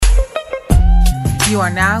You are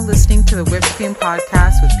now listening to the Whipped Cream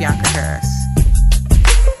Podcast with Bianca Harris.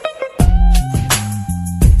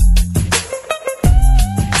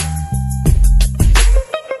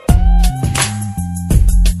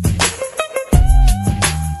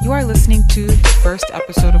 You are listening to the first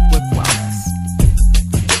episode of Whip Wellness.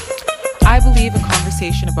 I believe a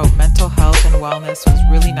conversation about mental health and wellness was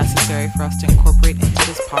really necessary for us to incorporate into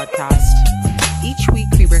this podcast. Each week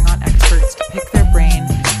we bring on experts to pick their brain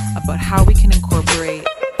about how we can incorporate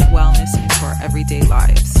wellness into our everyday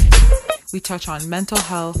lives. We touch on mental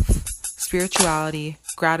health, spirituality,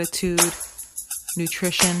 gratitude,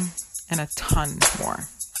 nutrition, and a ton more.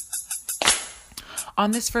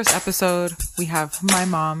 On this first episode, we have my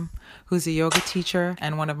mom, who's a yoga teacher,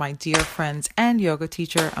 and one of my dear friends and yoga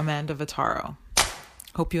teacher, Amanda Vitaro.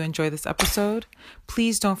 Hope you enjoy this episode.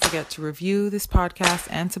 Please don't forget to review this podcast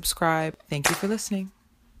and subscribe. Thank you for listening.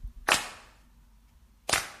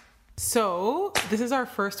 So this is our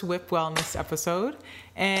first Whip Wellness episode,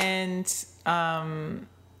 and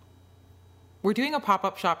we're doing a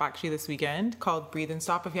pop-up shop actually this weekend called Breathe and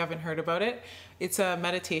Stop, if you haven't heard about it. It's a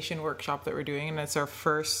meditation workshop that we're doing, and it's our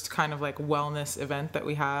first kind of like wellness event that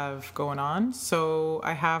we have going on. So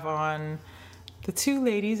I have on the two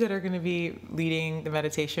ladies that are going to be leading the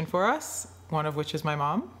meditation for us, one of which is my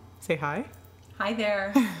mom. Say hi. Hi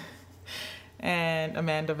there. And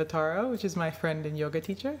Amanda Vitaro, which is my friend and yoga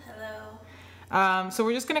teacher. Hello. So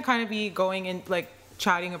we're just going to kind of be going in, like,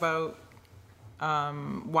 chatting about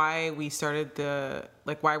why we started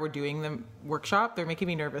why we're doing the workshop. They're making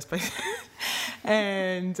me nervous, but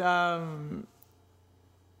and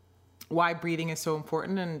why breathing is so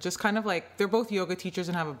important, and just kind of like, they're both yoga teachers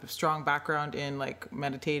and have a strong background in like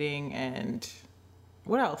meditating. And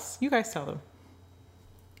what else? You guys tell them.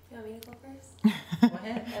 You want me to go first? Go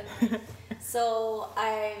ahead. Okay. So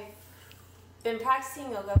I've been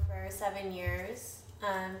practicing yoga for 7 years,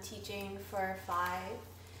 teaching for 5,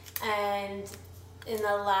 and in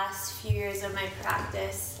the last few years of my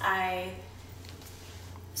practice, I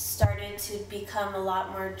started to become a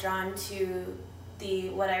lot more drawn to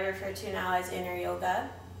what I refer to now as inner yoga.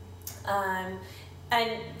 And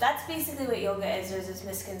that's basically what yoga is. There's this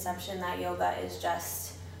misconception that yoga is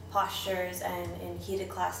just postures and in heated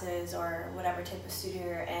classes or whatever type of studio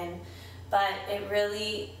you're in. But it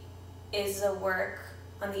really is the work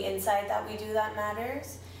on the inside that we do that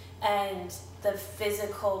matters. And the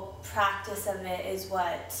physical practice of it is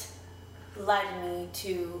what led me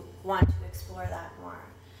to want to explore that more.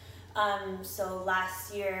 So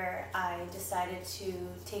last year I decided to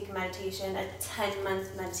take meditation, a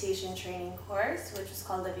 10-month meditation training course, which was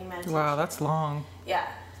called Living Meditation. Wow, that's long. Yeah,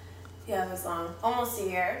 it was long, almost a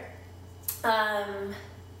year.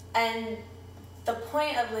 And the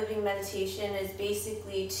point of Living Meditation is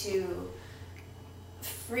basically to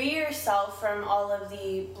free yourself from all of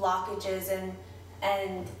the blockages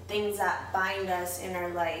and things that bind us in our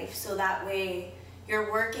life. So that way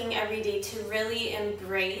you're working every day to really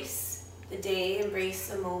embrace the day, embrace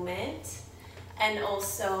the moment, and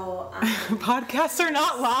also... Podcasts are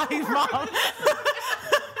not live, Mom.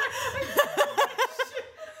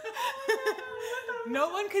 No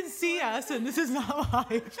one can see us, and this is not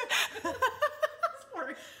live.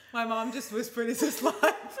 Sorry. My mom just whispered, "Is this live?"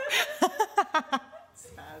 Oh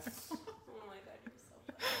my God, you're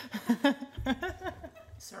so funny.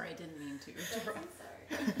 Sorry, I didn't mean to.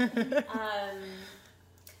 Sorry.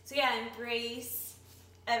 So yeah, embrace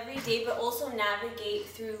every day, but also navigate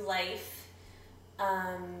through life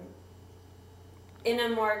in a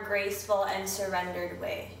more graceful and surrendered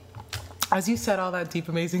way. As you said all that deep,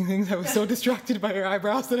 amazing things, I was so distracted by your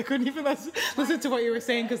eyebrows that I couldn't even listen to what you were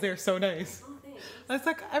saying because they were so nice. Oh, thanks. I was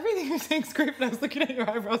like, everything you're saying is great, but I was looking at your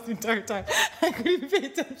eyebrows the entire time. I couldn't even pay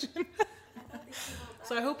attention.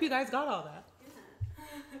 So I hope you guys got all that.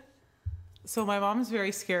 So my mom's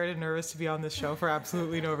very scared and nervous to be on this show for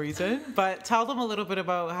absolutely no reason. But tell them a little bit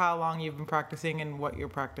about how long you've been practicing and what your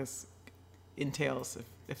practice entails,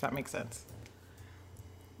 if that makes sense.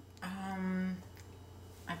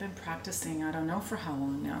 I've been practicing, I don't know for how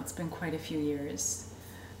long now. It's been quite a few years.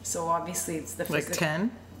 So obviously it's the Like 10?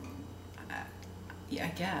 Yeah,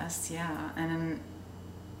 I guess, yeah. And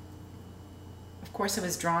of course I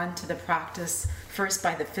was drawn to the practice first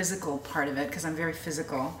by the physical part of it, because I'm very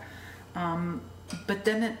physical. But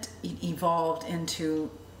then it evolved into,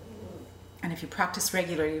 and if you practice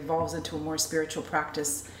regularly, it evolves into a more spiritual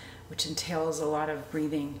practice, which entails a lot of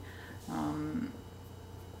breathing.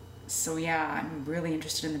 So yeah, I'm really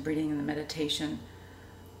interested in the breathing and the meditation.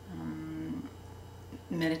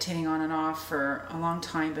 Meditating on and off for a long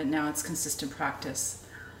time, but now it's consistent practice.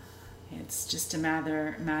 It's just a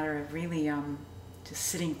matter of really just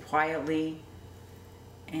sitting quietly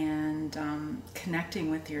and connecting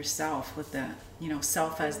with yourself, with the, you know,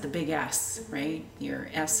 self as the big S, right? Your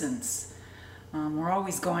essence. We're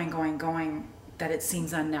always going, that it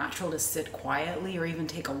seems unnatural to sit quietly or even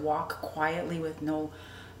take a walk quietly with no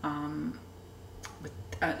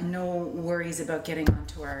worries about getting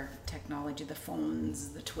onto our technology, the phones,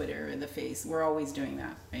 the Twitter, the face. We're always doing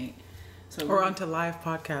that, right? So or onto live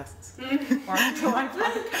podcasts. Or onto live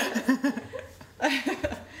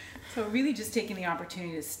podcasts. So really just taking the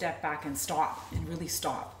opportunity to step back and stop, and really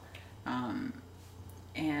stop,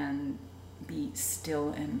 and be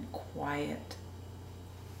still and quiet.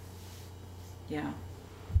 Yeah.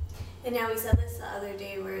 And now we said this the other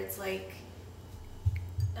day where it's like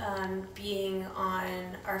being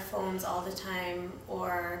on our phones all the time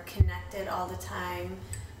or connected all the time,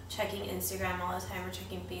 checking Instagram all the time or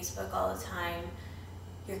checking Facebook all the time.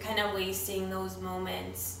 You're kind of wasting those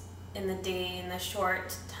moments in the day, in the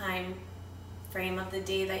short time frame of the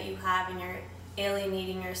day that you have, and you're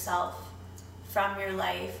alienating yourself from your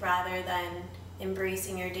life rather than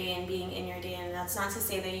embracing your day and being in your day. And that's not to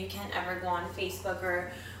say that you can't ever go on Facebook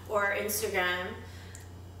or Instagram,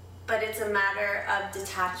 but it's a matter of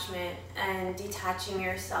detachment and detaching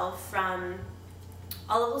yourself from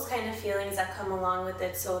all of those kind of feelings that come along with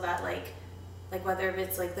it, so that like whether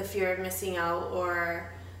it's like the fear of missing out or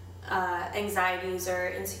anxieties or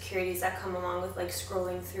insecurities that come along with like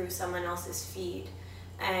scrolling through someone else's feed.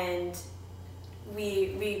 And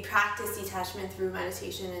we practice detachment through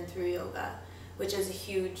meditation and through yoga, which is a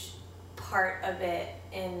huge part of it,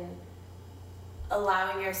 in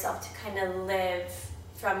allowing yourself to kind of live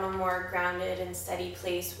from a more grounded and steady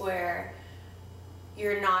place where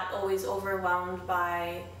you're not always overwhelmed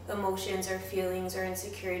by emotions or feelings or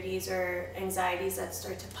insecurities or anxieties that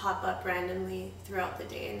start to pop up randomly throughout the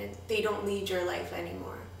day, and they don't lead your life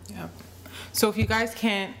anymore. Yeah. So if you guys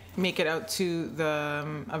can't make it out to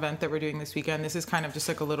the event that we're doing this weekend, this is kind of just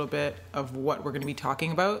like a little bit of what we're going to be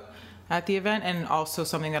talking about at the event, and also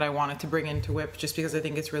something that I wanted to bring into WIP just because I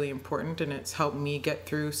think it's really important, and it's helped me get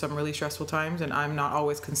through some really stressful times, and I'm not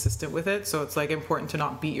always consistent with it. So it's like important to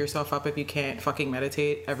not beat yourself up if you can't fucking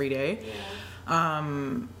meditate every day.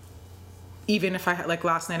 Yeah. Even if like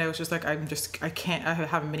last night I was just like, I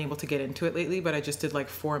haven't been able to get into it lately, but I just did like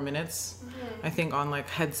 4 minutes, I think, on like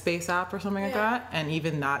Headspace app or something like that. And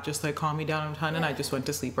even that just like calmed me down a ton, and I just went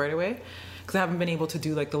to sleep right away. Because I haven't been able to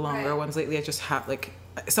do like the longer ones lately. I just have like,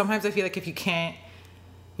 sometimes I feel like if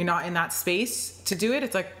you're not in that space to do it,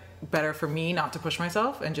 it's like better for me not to push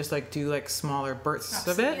myself and just like do like smaller bursts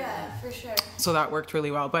of it. Yeah, for sure. So that worked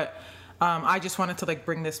really well. But I just wanted to like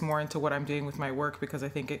bring this more into what I'm doing with my work, because I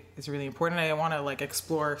think it is really important. I want to like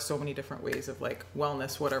explore so many different ways of like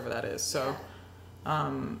wellness, whatever that is. So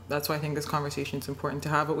that's why I think this conversation is important to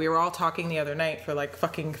have. But we were all talking the other night for like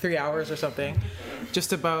fucking 3 hours or something,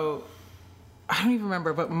 just about, I don't even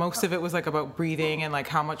remember, but most of it was like about breathing and like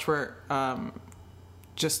how much we're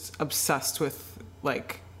just obsessed with,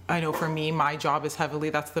 like, I know for me, my job is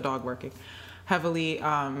heavily, that's the dog working, heavily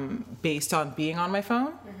based on being on my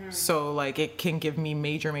phone. So like it can give me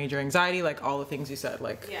major anxiety, like all the things you said,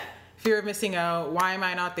 like fear of missing out, why am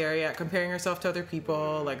I not there yet, comparing yourself to other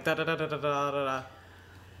people, like da da da da da da da.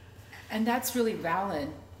 And that's really valid.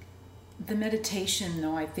 The meditation,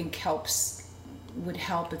 though, I think would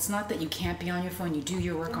help. It's not that you can't be on your phone, you do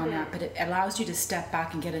your work on that, but it allows you to step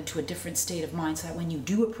back and get into a different state of mind, so that when you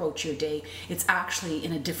do approach your day, it's actually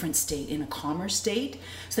in a different state, in a calmer state,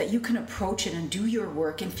 so that you can approach it and do your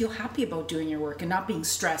work and feel happy about doing your work and not being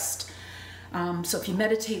stressed. So if you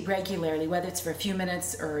meditate regularly, whether it's for a few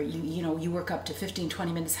minutes or you work up to 15,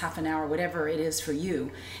 20 minutes, half an hour, whatever it is for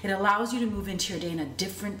you, it allows you to move into your day in a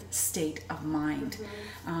different state of mind,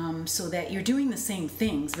 so that you're doing the same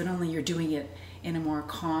things, but only you're doing it in a more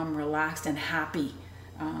calm, relaxed, and happy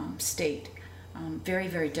state. Very,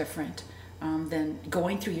 very different than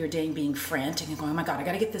going through your day and being frantic and going, oh my God, I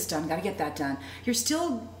gotta get this done, gotta get that done. You're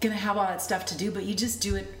still gonna have all that stuff to do, but you just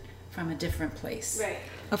do it from a different place. Right.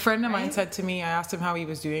 A friend of mine said to me, I asked him how he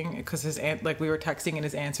was doing, because we were texting and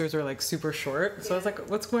his answers were like super short. So I was like,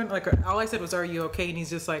 what's going on? Like, all I said was, are you okay? And he's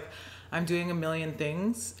just like, I'm doing a million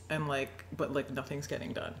things and like, but like nothing's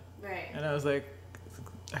getting done. Right. And I was like,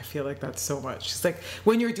 I feel like that's so much. It's like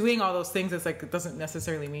when you're doing all those things, it's like, it doesn't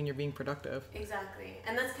necessarily mean you're being productive. Exactly.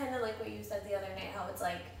 And that's kind of like what you said the other night, how it's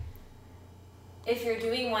like, if you're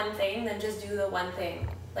doing one thing, then just do the one thing.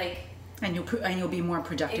 Like, and you'll be more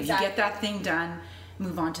productive. Exactly. You get that thing done,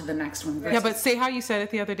 move on to the next one. Yeah, but say how you said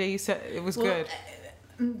it the other day. You said it was good.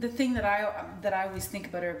 The thing that I always think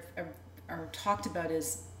about or talked about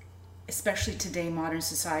is especially today, modern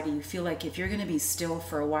society, you feel like if you're going to be still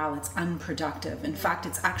for a while, it's unproductive. In fact,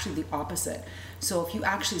 it's actually the opposite. So if you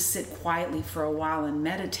actually sit quietly for a while and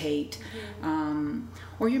meditate,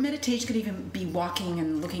 or your meditation could even be walking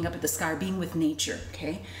and looking up at the sky, or being with nature,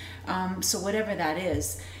 okay? So whatever that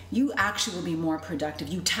is, you actually will be more productive.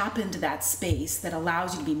 You tap into that space that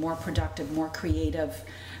allows you to be more productive, more creative.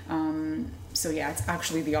 So yeah, it's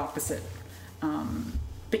actually the opposite.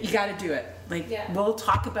 But you got to do it. Like, we'll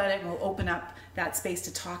talk about it and we'll open up that space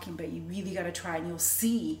to talking, but you really got to try, and you'll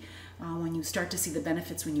see when you start to see the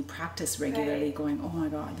benefits when you practice regularly, going, oh my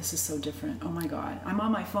God, this is so different. Oh my God, I'm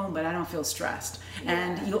on my phone, but I don't feel stressed.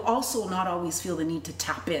 And you'll also not always feel the need to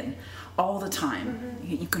tap in all the time.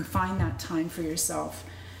 You can find that time for yourself.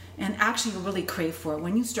 And actually, you'll really crave for it.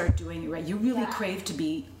 When you start doing it right, you really crave to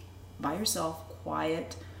be by yourself,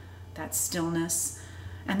 quiet, that stillness.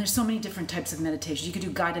 And there's so many different types of meditation. You can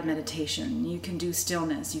do guided meditation. You can do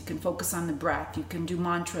stillness. You can focus on the breath. You can do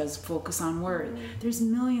mantras, focus on words. There's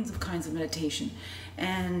millions of kinds of meditation.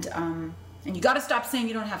 And you got to stop saying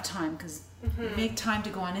you don't have time, because you make time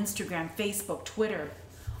to go on Instagram, Facebook, Twitter,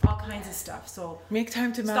 all kinds of stuff. So make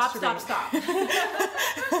time to masturbate. Stop.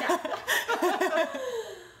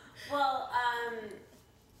 Well,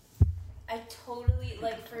 I totally,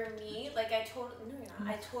 like, for me, like, I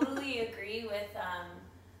totally agree with,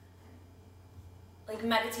 like,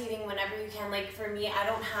 meditating whenever you can. Like, for me, I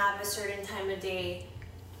don't have a certain time of day,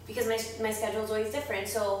 because my schedule is always different,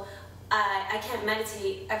 so I can't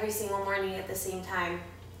meditate every single morning at the same time.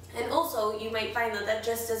 And also, you might find that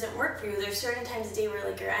just doesn't work for you. There's certain times of day where,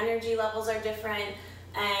 like, your energy levels are different,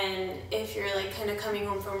 and if you're, like, kind of coming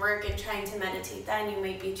home from work and trying to meditate, then you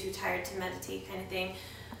might be too tired to meditate, kind of thing.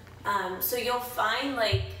 So you'll find,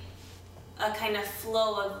 like, a kind of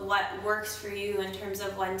flow of what works for you in terms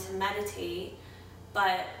of when to meditate.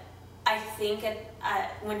 But I think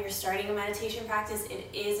when you're starting a meditation practice, it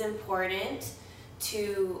is important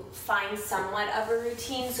to find somewhat of a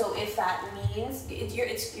routine. So if that means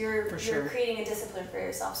you're creating a discipline for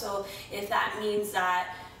yourself. So if that means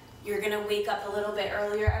that you're going to wake up a little bit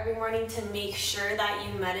earlier every morning to make sure that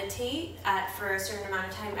you meditate for a certain amount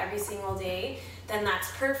of time every single day, then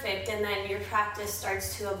that's perfect. And then your practice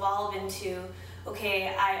starts to evolve into,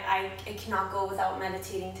 okay, I cannot go without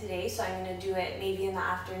meditating today, so I'm going to do it maybe in the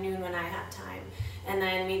afternoon when I have time. And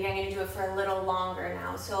then maybe I'm going to do it for a little longer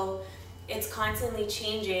now. So it's constantly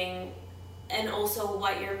changing, and also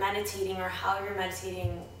what you're meditating or how you're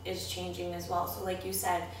meditating is changing as well. So like you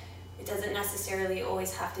said, it doesn't necessarily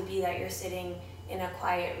always have to be that you're sitting in a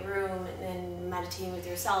quiet room and meditating with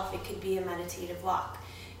yourself. It could be a meditative walk.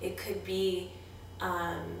 It could be,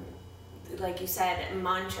 like you said,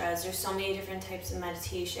 mantras. There's so many different types of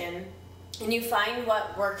meditation. And you find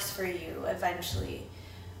what works for you eventually.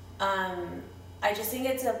 I just think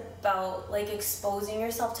it's about, like, exposing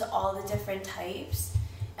yourself to all the different types.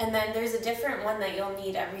 And then there's a different one that you'll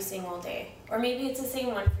need every single day. Or maybe it's the same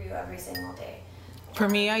one for you every single day. For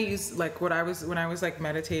me, I use, like, when I was like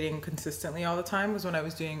meditating consistently all the time was when I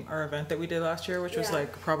was doing our event that we did last year, which was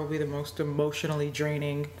like probably the most emotionally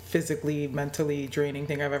draining, physically, mentally draining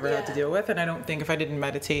thing I've ever had to deal with. And I don't think if I didn't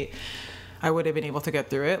meditate, I would have been able to get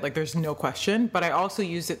through it. Like, there's no question. But I also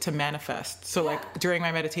used it to manifest. So like during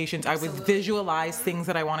my meditations, I would visualize things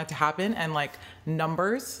that I wanted to happen, and like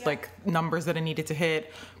numbers, like numbers that I needed to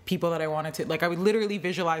hit, people that I wanted to, like, I would literally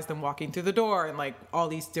visualize them walking through the door and like all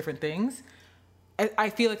these different things.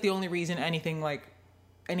 I feel like the only reason anything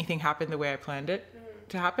happened the way I planned it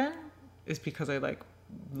to happen is because I, like,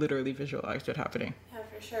 literally visualized it happening. Yeah,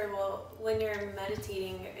 for sure. Well, when you're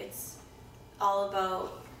meditating, it's all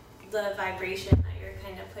about the vibration that you're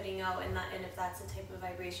kind of putting out, and if that's the type of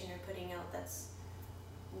vibration you're putting out, that's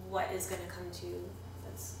what is going to come to you.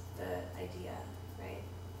 That's the idea, right?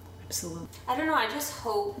 Absolutely. I don't know. I just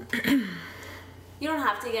hope... You don't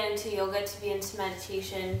have to get into yoga to be into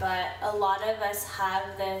meditation, but a lot of us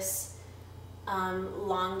have this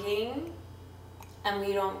longing, and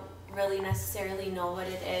we don't really necessarily know what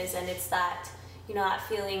it is. And it's that, that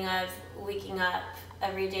feeling of waking up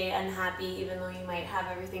every day unhappy, even though you might have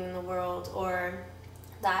everything in the world, or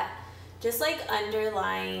that just like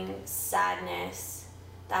underlying sadness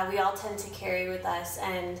that we all tend to carry with us.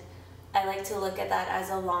 And I like to look at that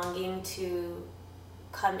as a longing to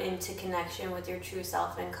come into connection with your true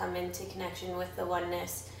self and come into connection with the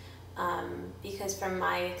oneness, because from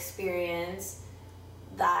my experience,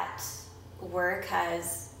 that work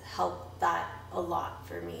has helped that a lot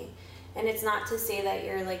for me. And it's not to say that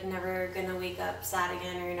you're, like, never gonna wake up sad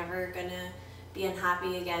again, or you're never gonna be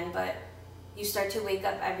unhappy again, but you start to wake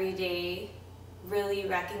up every day really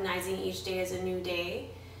recognizing each day as a new day.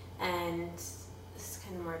 And this is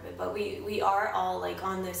kind of morbid, but we are all like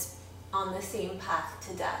on the same path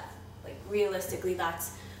to death. Like realistically,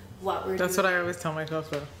 that's what we're That's doing. what I always tell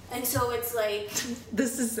myself though. And so it's like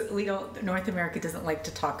North America doesn't like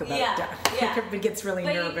to talk about Yeah, death. yeah. Like everybody gets really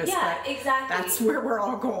But nervous, yeah, but exactly. that's where we're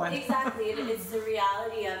all going. Exactly. It's the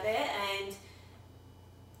reality of it, and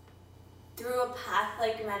through a path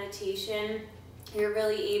like meditation, you're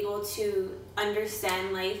really able to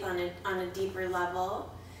understand life on a deeper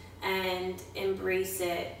level and embrace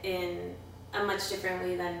it in a much different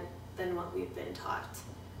way than what we've been taught.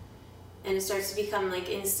 And it starts to become like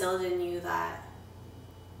instilled in you that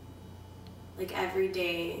like every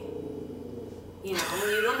day, you know,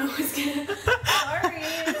 you don't know what's gonna sorry,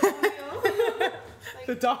 I don't know.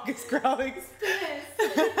 The dog is growling. Yes.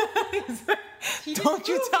 Don't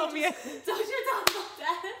you tell me. Don't you talk about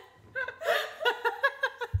that.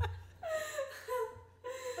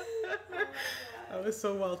 That was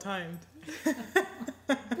so well timed.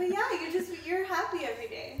 But yeah, you're happy every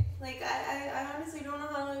day. Like I honestly don't know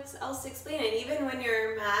how else to explain it. Even when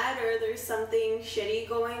you're mad or there's something shitty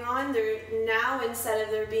going on, now instead of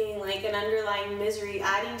there being like an underlying misery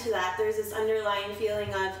adding to that, there's this underlying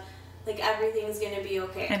feeling of like everything's gonna be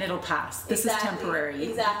okay. And it'll pass. This Exactly. is temporary.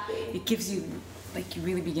 Exactly. It gives you, like, you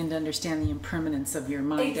really begin to understand the impermanence of your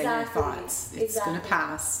mind Exactly. and your thoughts. It's going to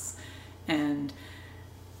pass. And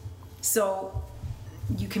so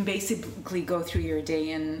you can basically go through your day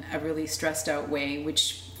in a really stressed out way,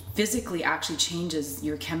 which physically actually changes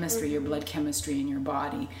your chemistry, your blood chemistry in your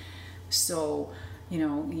body. So, you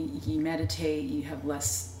know, you meditate, you have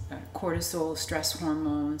less cortisol, stress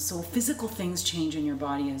hormones. So physical things change in your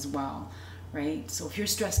body as well, right? So if you're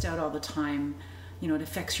stressed out all the time, you know, it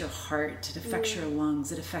affects your heart, it affects your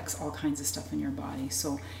lungs, it affects all kinds of stuff in your body.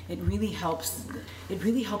 So it really helps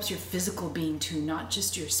your physical being too, not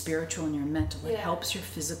just your spiritual and your mental. It helps your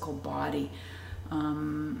physical body.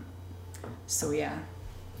 So yeah.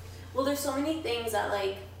 Well, there's so many things that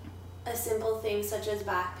like a simple thing such as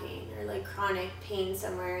back pain or like chronic pain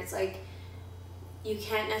somewhere, it's like you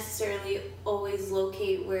can't necessarily always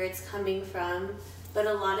locate where it's coming from, but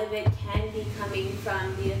a lot of it can be coming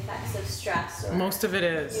from the effects of stress. Or, Most of it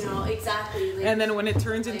is. You know, exactly. Like, And then when it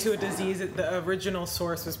turns into a lifestyle. disease, the original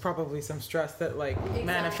source was probably some stress that like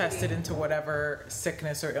manifested into whatever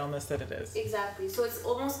sickness or illness that it is. Exactly. So it's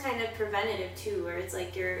almost kind of preventative too, where it's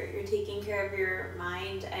like you're taking care of your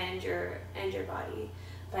mind and your body.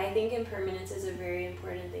 But I think impermanence is a very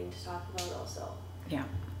important thing to talk about also. Yeah.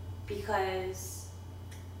 Because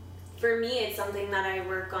for me, it's something that I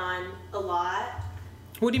work on a lot.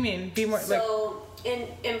 What do you mean? Be more like. So in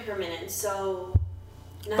impermanence. So.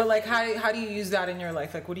 But like, how do you use that in your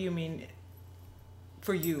life? Like, what do you mean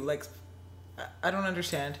for you? Like, I don't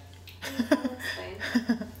understand. That's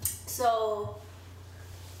fine. So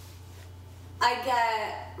I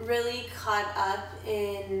get really caught up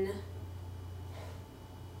in,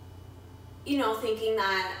 you know, thinking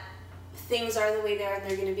that things are the way they are and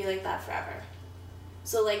they're going to be like that forever.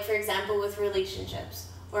 So like, for example, with relationships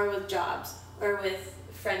or with jobs or with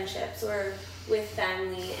friendships or with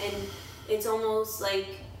family, and it's almost like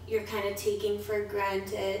you're kind of taking for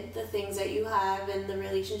granted the things that you have and the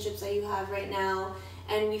relationships that you have right now,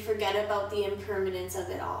 and we forget about the impermanence of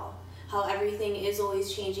it all, how everything is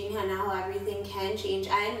always changing and how everything can change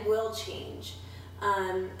and will change.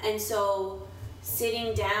 And so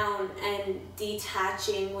sitting down and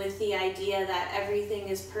detaching with the idea that everything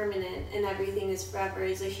is permanent and everything is forever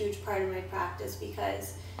is a huge part of my practice,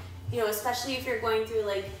 because, you know, especially if you're going through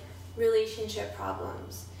like relationship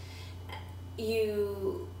problems,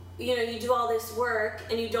 you do all this work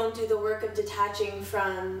and you don't do the work of detaching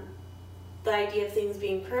from the idea of things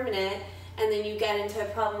being permanent, and then you get into a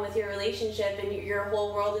problem with your relationship and your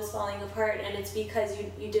whole world is falling apart, and it's because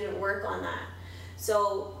you didn't work on that.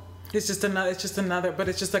 So it's just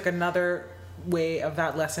another way of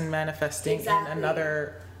that lesson manifesting in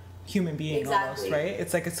another human being. Almost, right?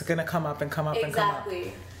 It's like it's gonna come up and come up and come up.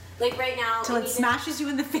 Exactly. Like right now, Till it smashes you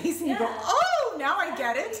in the face and you go, oh, now I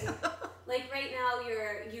get it. Like right now,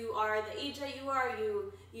 you are the age that you are.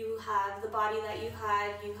 You have the body that you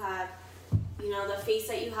had. You have, you know, the face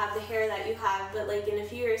that you have, the hair that you have. But like in a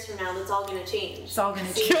few years from now, that's all gonna change. It's all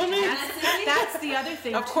gonna change. Kill me. That's the other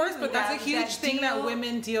thing. Of course, too, but that's a huge thing that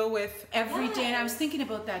women deal with every day. And I was thinking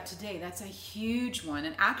about that today. That's a huge one.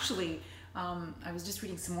 And actually, I was just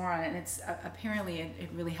reading some more on it, and it's apparently it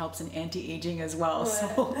really helps in anti-aging as well.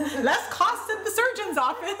 So less costs in the surgeon's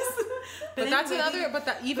office. But that's another.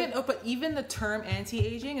 But even the term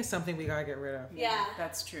anti-aging is something we gotta get rid of. Yeah,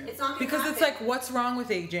 that's true. It's not because it's like, what's wrong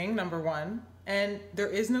with aging? Number one, And there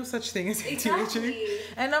is no such thing as anti-aging. Exactly.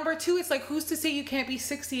 And number two, it's like, who's to say you can't be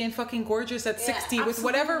 60 and fucking gorgeous at 60 with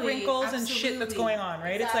whatever wrinkles and shit that's going on,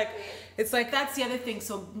 right? Exactly. It's like that's the other thing.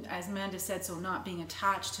 So as Amanda said, so not being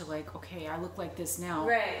attached to like, okay, I look like this now.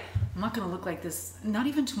 Right. I'm not going to look like this, not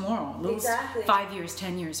even tomorrow. Those Exactly. 5 years,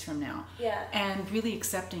 10 years from now. Yeah. And really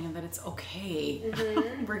accepting that it's okay.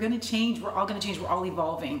 Mm-hmm. We're going to change. We're all going to change. We're all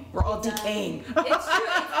evolving. We're all decaying. It's true.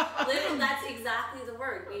 It's literally, that's exactly the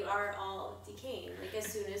word. We are all decaying. Like as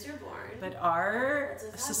soon as you're born. But our That's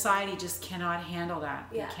what's society happening. just cannot handle that.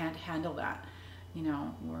 Yeah. We can't handle that. You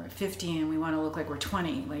know, we're 50 and we want to look like we're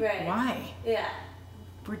 20. Like, Right. why? Yeah.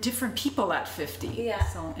 We're different people at 50. Yeah.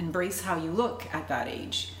 So embrace how you look at that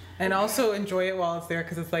age. and also enjoy it while it's there,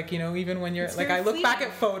 because it's like, you know, even when you're It's like, very I look back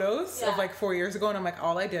fleeting. at photos Yeah. of like 4 years ago and I'm like,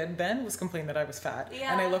 all I did then was complain that I was fat,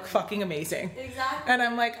 and I Yeah. look fucking amazing. Exactly. And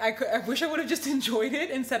I'm like, I wish I would have just enjoyed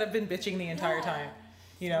it instead of been bitching the entire Yeah. time,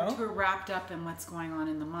 you know? We're wrapped up in what's going on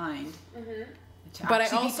in the mind. Mm-hmm. To But I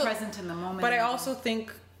actually also- be present in the moment. But I and- also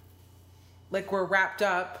think like we're wrapped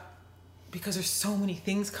up because there's so many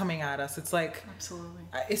things coming at us. It's like, Absolutely.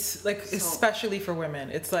 it's like, So- especially for women,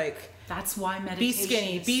 it's like, That's why meditation be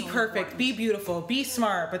skinny, is be so perfect, important. be beautiful, be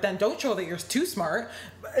smart, but then don't show that you're too smart.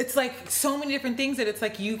 It's like so many different things that it's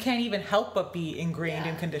like you can't even help but be ingrained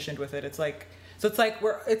and Yeah. conditioned with it. It's like, so it's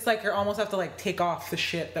like you almost have to like take off the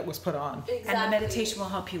shit that was put on. Exactly. And the meditation will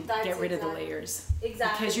help you That's get rid of the exactly- layers.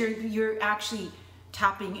 Exactly. Because you're actually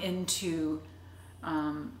tapping into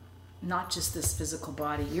not just this physical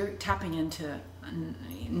body. You're tapping into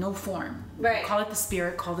no form. Right. Call it the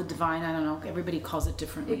spirit, call it divine. I don't know. Everybody calls it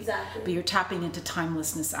differently. Exactly. But you're tapping into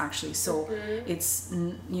timelessness actually. So it's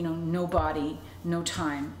no body, no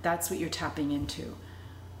time. That's what you're tapping into.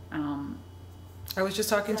 I was just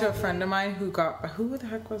talking to a friend of mine who the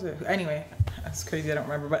heck was it? Anyway, that's crazy. I don't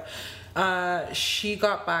remember, but she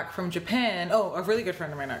got back from Japan. Oh, a really good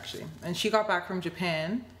friend of mine actually. And she got back from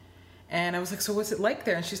Japan, and I was like, so what's it like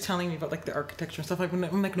there? And she's telling me about like the architecture and stuff.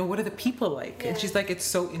 I'm like, no, what are the people like? And Yeah. she's like, it's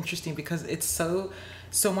so interesting because it's so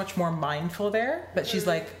much more mindful there. But she's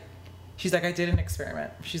like, I did an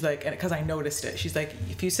experiment. She's like, and because I noticed it. She's like,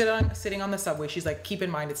 if you sitting on the subway, she's like, keep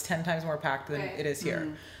in mind it's 10 times more packed than Right. it is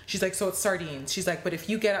here. She's like, so it's sardines. She's like, but if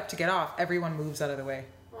you get up to get off, everyone moves out of the way.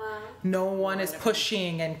 Wow. No one is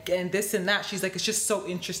pushing and this and that. She's like, it's just so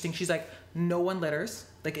interesting. She's like, no one litters.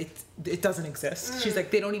 Like it doesn't exist. She's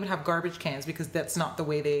like, they don't even have garbage cans because that's not the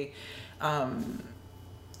way they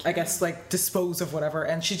I guess like dispose of whatever.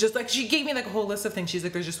 And she just like, she gave me like a whole list of things. She's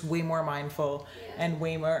like, they're just way more mindful and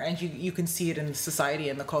way more, and you can see it in society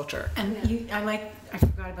and the culture. And I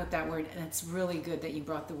forgot about that word, and it's really good that you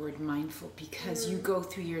brought the word mindful, because you go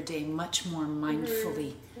through your day much more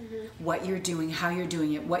mindfully. What you're doing, how you're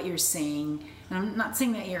doing it, what you're saying. And I'm not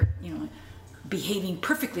saying that you're, behaving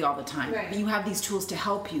perfectly all the time. Right. But you have these tools to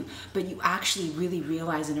help you, but you actually really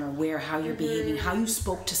realize and are aware how you're behaving, how you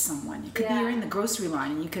spoke to someone. It could be Yeah. you're in the grocery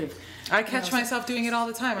line and you could have... I catch myself doing it all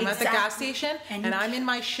the time. I'm at the gas Exactly. station And and you I'm in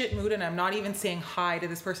my shit mood and I'm not even saying hi to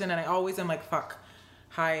this person, and I always am like, fuck,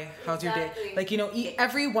 hi, how's your day? Exactly. Like,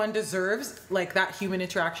 everyone deserves like that human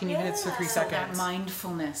interaction, even if it's for 3 Yeah. So that seconds.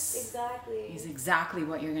 mindfulness Exactly. is exactly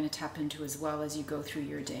what you're going to tap into as well as you go through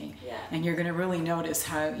your day. Yeah. And you're going to really notice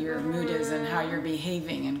how your mood is and how you're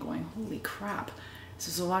behaving and going, holy crap. So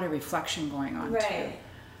there's a lot of reflection going on Right.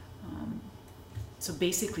 too. So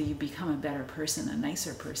basically you become a better person, a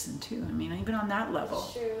nicer person too. I mean, even on that level.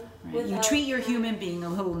 True. Right? You Without- treat your human being a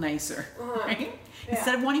little nicer, right?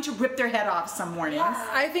 Instead of wanting to rip their head off some mornings. Yeah.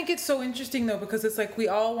 I think it's so interesting though, because it's like we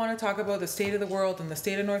all want to talk about the state of the world and the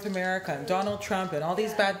state of North America and Donald Trump and all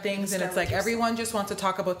these bad things, and Start it's like with yourself. everyone just wants to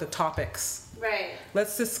talk about the topics. Right.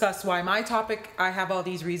 Let's discuss why my topic, I have all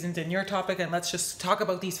these reasons, and your topic, and let's just talk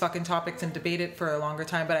about these fucking topics and debate it for a longer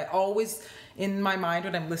time. But I always, in my mind,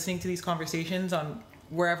 when I'm listening to these conversations on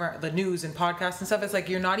wherever, the news and podcasts and stuff, it's like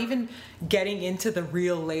you're not even getting into the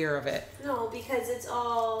real layer of it. No, because it's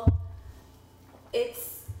stimulation.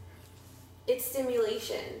 It's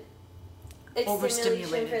stimulation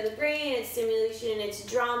Overstimulated. for the brain, it's stimulation, it's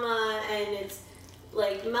drama, and it's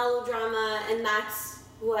like melodrama, and that's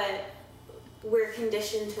what we're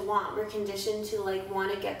conditioned to want. We're conditioned to like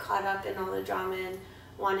want to get caught up in all the drama and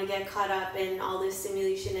want to get caught up in all this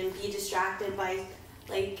stimulation and be distracted by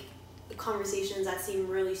like conversations that seem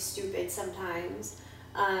really stupid sometimes.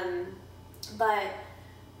 But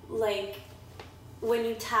like when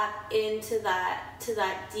you tap into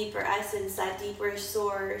that deeper essence, that deeper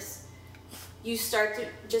source, you start to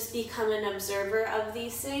just become an observer of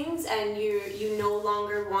these things, and you no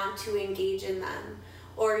longer want to engage in them.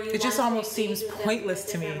 or you It just want to almost engage seems with them pointless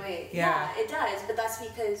in to a me. different way. Yeah. It does, but that's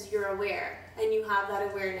because you're aware and you have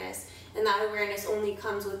that awareness, and that awareness only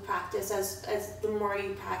comes with practice. As the more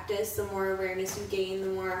you practice, the more awareness you gain, the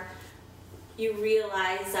more you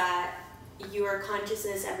realize that your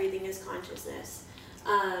consciousness, everything is consciousness.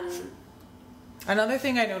 Another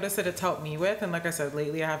thing I noticed that it's helped me with, and like I said,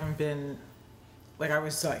 lately I haven't been, like I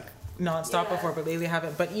was like nonstop before, but lately I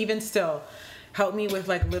haven't, but even still, helped me with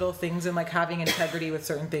like little things and like having integrity with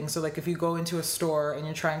certain things. So like if you go into a store and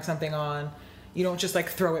you're trying something on, you don't just like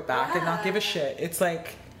throw it back and not give a shit. It's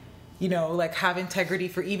like, you know, like have integrity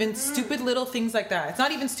for even stupid little things like that. It's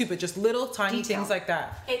not even stupid, just little tiny things like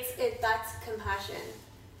that. That's compassion.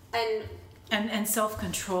 And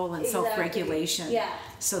self-control and Exactly. self-regulation, Yeah.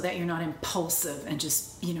 so that you're not impulsive and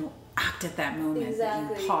just, you know, act at that moment, that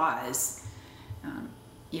Exactly. you pause.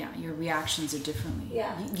 Your reactions are differently.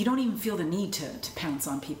 Yeah. You don't even feel the need to pounce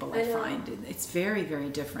on people, I know. find. It's very, very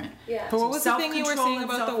different. Yeah. But what was the thing you were Self-control saying and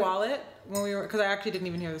about the self- wallet when we were, because I actually didn't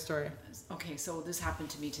even hear the story. Okay, so this happened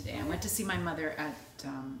to me today. I went to see my mother at,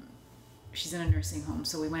 she's in a nursing home,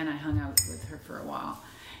 so I hung out with her for a while.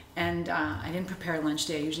 And I didn't prepare lunch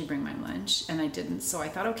today. I usually bring my lunch, and I didn't. So I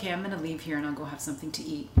thought, okay, I'm going to leave here and I'll go have something to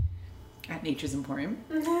eat at Nature's Emporium.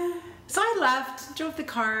 So I left, drove the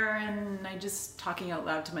car, and I just talking out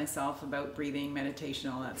loud to myself about breathing, meditation,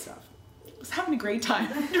 all that stuff. I was having a great time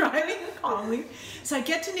driving calmly. So I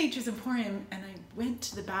get to Nature's Emporium, and I went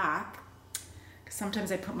to the back.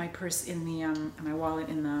 Sometimes I put my purse in the my wallet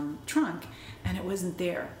in the trunk, and it wasn't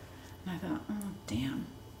there. And I thought, oh damn.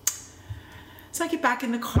 So I get back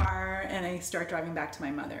in the car and I start driving back to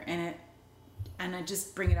my mother, and I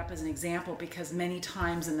just bring it up as an example because many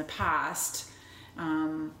times in the past,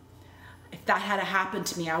 if that had happened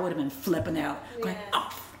to me, I would have been flipping out, going, oh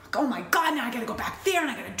fuck, oh my god, now I gotta go back there and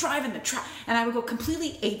I gotta drive in the truck, and I would go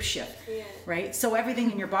completely apeshit, right? So everything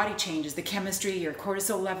in your body changes, the chemistry, your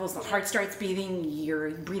cortisol levels, the heart starts beating,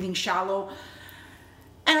 you're breathing shallow.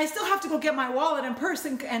 And I still have to go get my wallet and purse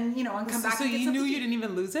and come back. So and get you knew something you to didn't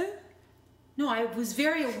even lose it? No, I was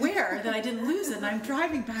very aware that I didn't lose it, and I'm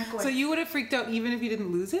driving back going, So you would have freaked out even if you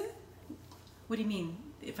didn't lose it? what do you mean,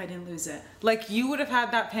 if I didn't lose it? Like you would have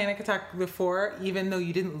had that panic attack before even though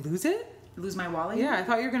you didn't lose it? Lose my wallet? Yeah, I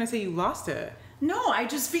thought you were going to say you lost it. No, I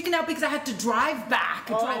just freaking out because I had to drive back,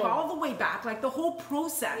 drive all the way back, like the whole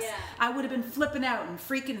process. Yeah. I would have been flipping out and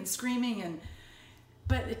freaking and screaming,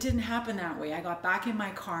 but it didn't happen that way. I got back in my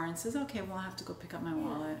car and says, okay, well, I have to go pick up my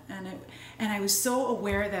wallet. And I was so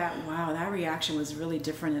aware that, wow, that reaction was really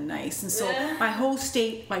different and nice. And so my whole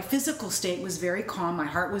state, my physical state was very calm. My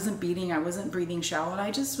heart wasn't beating. I wasn't breathing shallow. And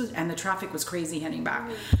I just was, and the traffic was crazy heading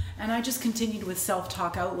back. And I just continued with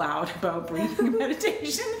self-talk out loud about breathing and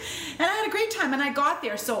meditation. And I had a great time, and I got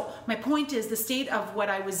there. So my point is the state of what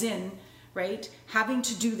I was in, right? Having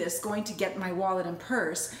to do this, going to get my wallet and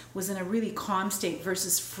purse, was in a really calm state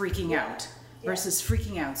versus freaking out.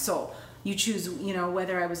 So you choose,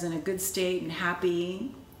 whether I was in a good state and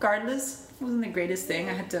happy, regardless, it wasn't the greatest thing.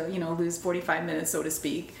 I had to, lose 45 minutes, so to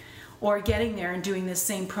speak, or getting there and doing this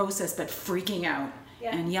same process, but freaking out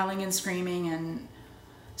and yelling and screaming. And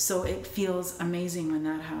so it feels amazing when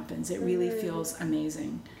that happens. It really feels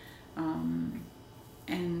amazing.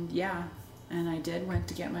 And I went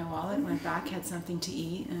to get my wallet, went back, had something to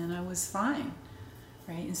eat, and I was fine,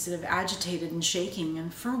 right? Instead of agitated and shaking,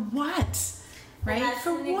 and for what, right? And that's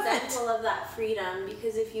for an what? example of that freedom,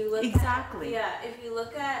 because if you look if you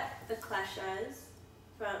look at the kleshas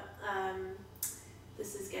from,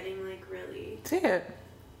 this is getting like really. Say it.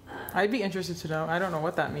 I'd be interested to know. I don't know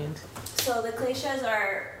what that means. So the kleshas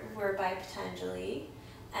were by Patanjali,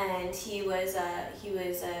 and he was a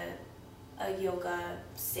yoga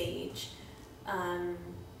sage.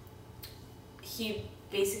 He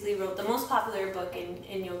basically wrote the most popular book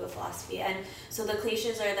in yoga philosophy, and so the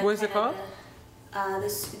kleshas are the. What is it called?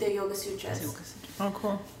 The Yoga Sutras. Oh,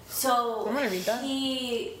 cool. So I'm gonna read that.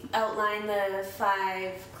 He outlined the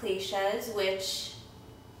 5 kleshas, which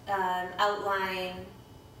outline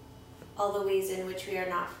all the ways in which we are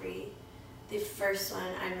not free. The first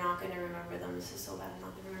one, I'm not going to remember them. This is so bad. I'm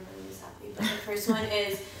not going to remember them exactly. But the first one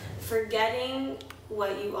is forgetting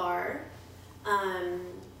what you are.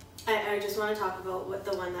 I just want to talk about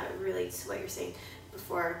the one that relates to what you're saying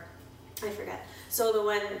before I forget. So the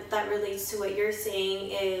one that relates to what you're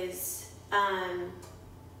saying is kind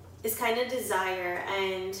of desire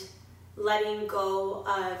and letting go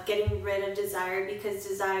of getting rid of desire, because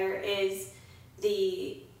desire is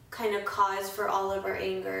the kind of cause for all of our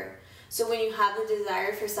anger. So when you have the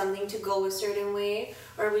desire for something to go a certain way,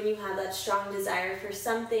 or when you have that strong desire for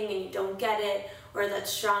something and you don't get it, or that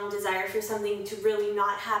strong desire for something to really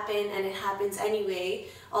not happen and it happens anyway,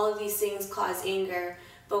 all of these things cause anger.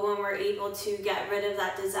 But when we're able to get rid of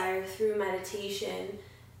that desire through meditation,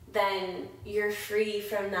 then you're free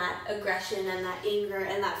from that aggression and that anger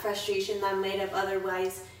and that frustration that might have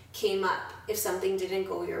otherwise came up if something didn't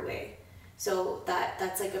go your way. So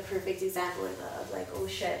that's like a perfect example of like, oh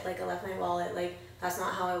shit, like I left my wallet, like that's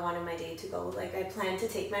not how I wanted my day to go. Like I planned to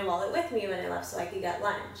take my wallet with me when I left so I could get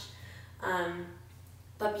lunch.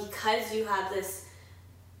 But because you have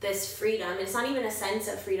this freedom, it's not even a sense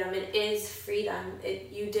of freedom, it is freedom.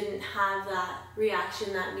 You didn't have that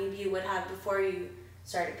reaction that maybe you would have before you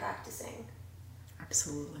started practicing.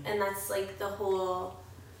 Absolutely. And that's like the whole,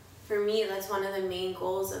 for me, that's one of the main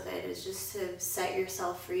goals of it, is just to set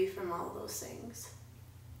yourself free from all those things.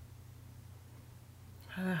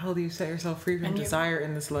 How the hell do you set yourself free from desire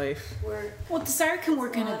in this life? Well, desire can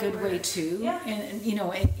work in a good way too. Yeah. And you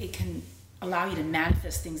know, it can allow you to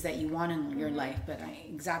manifest things that you want in your life. But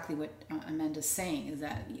exactly what Amanda's saying is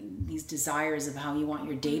that these desires of how you want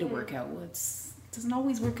your day to work out, well, it doesn't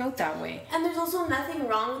always work out that way. And there's also nothing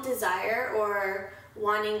wrong with desire or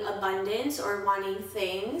wanting abundance or wanting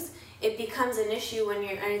things. It becomes an issue when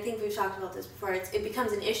you're, and I think we've talked about this before, it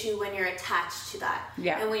becomes an issue when you're attached to that.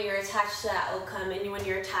 Yeah. And when you're attached to that outcome, and when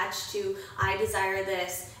you're attached to, I desire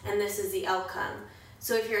this, and this is the outcome.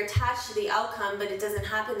 So if you're attached to the outcome, but it doesn't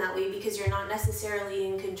happen that way because you're not necessarily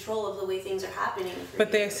in control of the way things are happening for But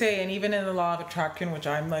you. they say, and even in the law of attraction, which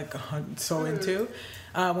I'm like so into,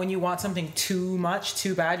 when you want something too much,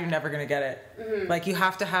 too bad, you're never going to get it. Like you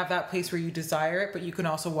have to have that place where you desire it, but you can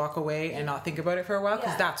also walk away and not think about it for a while,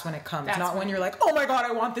 because that's when it comes. That's not when you're like, oh my God,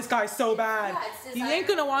 I want this guy so bad. it's He ain't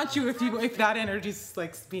going to want you if that energy's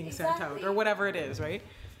like being sent out or whatever it is, right?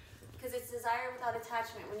 Because it's desire without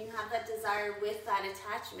attachment. When you have that desire with that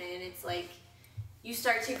attachment, it's like you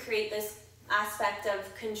start to create this aspect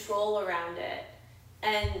of control around it.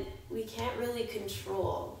 And we can't really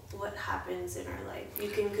control what happens in our life. You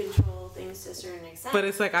can control things to a certain extent. But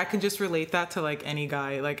it's like, I can just relate that to like any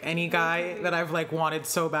guy that I've like wanted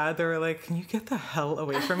so bad. They're like, can you get the hell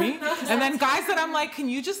away from me? And then guys that I'm like, can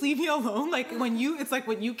you just leave me alone? Like when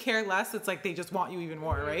you care less, it's like they just want you even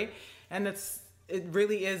more, right? And it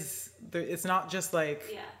really is, it's not just like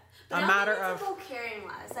a matter of... It's about caring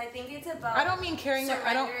less. I think it's about... I don't mean caring...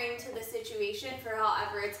 surrendering to the situation for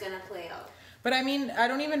however it's going to play out. But I mean, I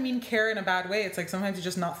don't even mean care in a bad way. It's like sometimes you're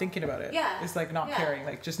just not thinking about it. Yeah. It's like not caring,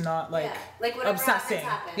 like just not like whatever obsessing.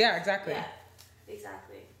 happens. Yeah, exactly. Yeah,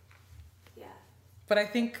 exactly. Yeah. But I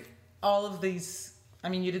think all of these, I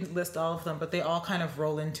mean, you didn't list all of them, but they all kind of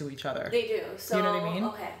roll into each other. They do. So, you know what I mean?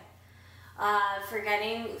 Okay.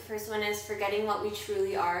 First one is forgetting what we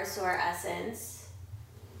truly are, so our essence.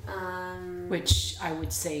 Which I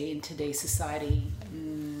would say in today's society,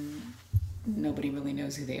 nobody really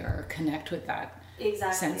knows who they are or connect with that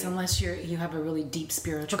sense unless you have a really deep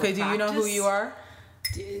spiritual practice. Do you know who you are?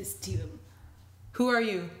 Who are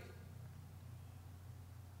you?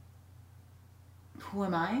 Who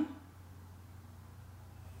am I?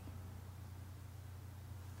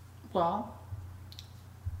 Well,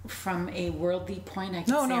 from a worldly point, I can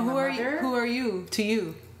say I'm a mother. Who are you to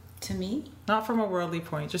you? To me? Not from a worldly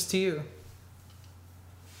point, just to you.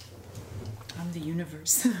 I'm the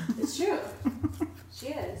universe. It's true. She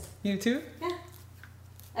is. You too? Yeah.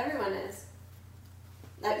 Everyone is.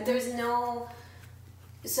 There's no...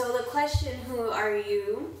 So the question, who are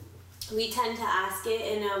you, we tend to ask it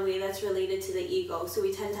in a way that's related to the ego. So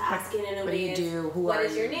we tend to ask it in a way... What do you do? What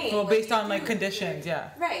is your name? Well, based on like conditions, yeah.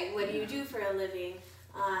 Right. What do you do for a living?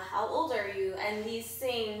 How old are you? And these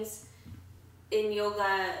things in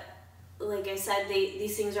yoga, like I said,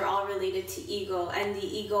 these things are all related to ego. And the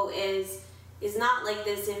ego is not like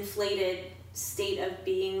this inflated state of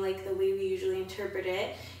being like the way we usually interpret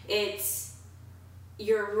it. It's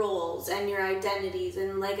your roles and your identities,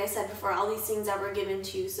 and like I said before, all these things that were given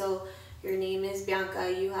to you. So your name is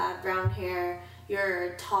Bianca, you have brown hair,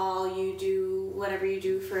 you're tall, you do whatever you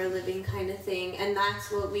do for a living kind of thing, and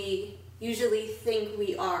that's what we usually think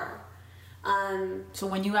we are. So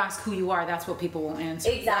when you ask who you are, that's what people will answer.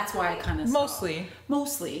 Exactly. That's why I kind of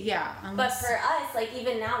Mostly, yeah. But for us, like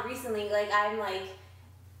even now recently, like I'm like,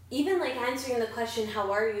 even like answering the question,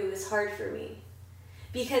 how are you, is hard for me.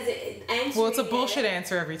 Because it's a bullshit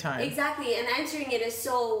answer every time. Exactly, and answering it is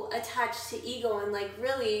so attached to ego, and like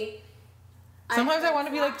really... Sometimes I want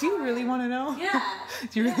to be like, do you really want to know? Yeah.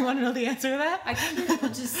 Do you really want to know the answer to that? I think people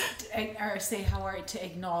just or say how are you to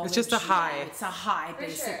acknowledge. It's just a hi. It's a hi,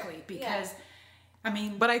 basically, sure. because I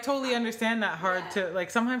mean, but I totally understand that hard to,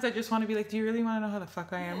 like, sometimes I just want to be like, do you really want to know how the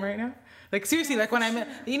fuck I am right now? Like, seriously, like when I'm,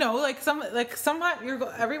 you know, like sometimes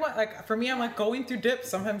everyone, like for me, I'm like going through dips.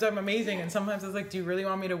 Sometimes I'm amazing. And sometimes it's like, do you really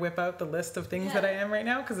want me to whip out the list of things that I am right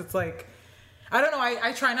now? Cause it's like, I don't know.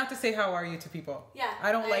 I try not to say, how are you to people? Yeah.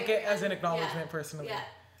 I don't like it as an acknowledgement personally. Yeah.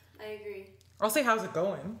 I agree. I'll say, how's it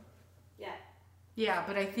going? Yeah. Yeah,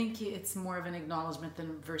 but I think it's more of an acknowledgement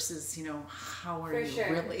than versus, you know, how are For you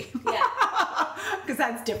sure. really? Yeah. Because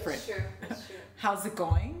that's different. That's true. That's true. How's it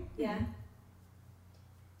going? Yeah.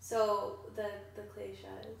 So the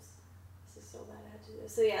kleshas. This is so bad I had to do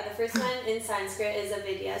this. So yeah, the first one in Sanskrit is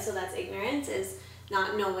avidya, so that's ignorance, is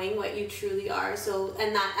not knowing what you truly are. So,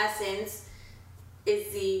 and that essence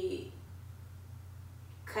is the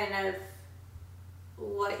kind of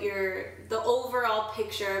the overall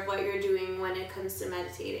picture of what you're doing when it comes to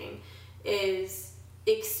meditating is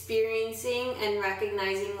experiencing and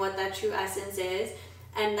recognizing what that true essence is,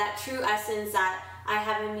 and that true essence that I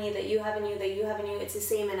have in me, that you have in you, that you have in you, it's the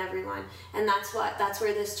same in everyone. And that's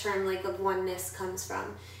where this term like of oneness comes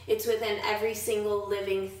from. It's within every single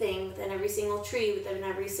living thing, within every single tree, within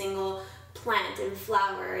every single plant and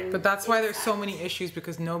flower. And but that's why there's so many issues,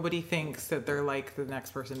 because nobody thinks that they're like the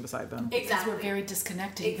next person beside them. Because Exactly. we're very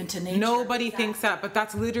disconnected even to nature. Nobody thinks that, but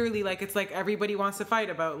that's literally like, it's like everybody wants to fight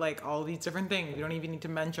about like all these different things. You don't even need to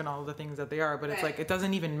mention all the things that they are, but it's like, it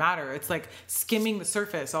doesn't even matter. It's like skimming the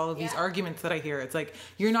surface, all of these arguments that I hear. It's like,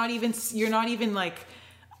 you're not even like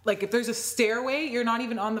if there's a stairway, you're not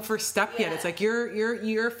even on the first step yet. It's like,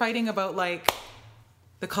 you're fighting about like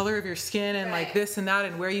the color of your skin and like this and that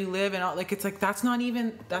and where you live and all, like, it's like, that's not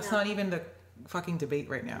even the fucking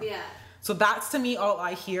debate right now. Yeah. So that's, to me, all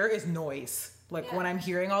I hear is noise. Like when I'm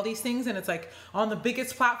hearing all these things and it's like on the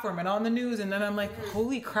biggest platform and on the news, and then I'm like,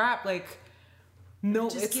 holy crap, like, no,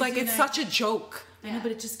 it's like, it's such a joke. I know,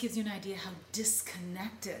 but it just gives you an idea how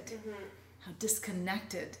disconnected,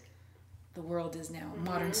 the world is now.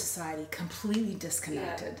 Modern society, completely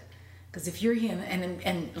disconnected. Because if you're him,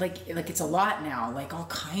 and like it's a lot now, like all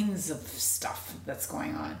kinds of stuff that's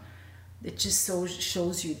going on. It just so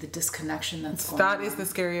shows you the disconnection that's going on. That is the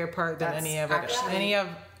scarier part than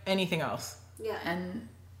anything else. Yeah. And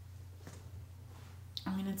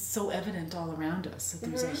I mean, it's so evident all around us that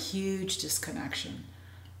there's a huge disconnection,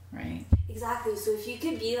 right? Exactly. So if you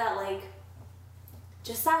could be that, like,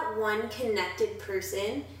 just that one connected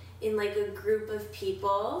person in like a group of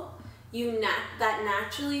people, that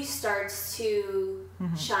naturally starts to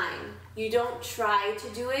shine. You don't try to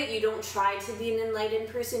do it. You don't try to be an enlightened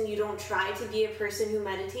person. You don't try to be a person who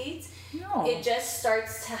meditates. No. It just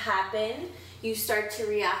starts to happen. You start to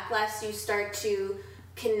react less. You start to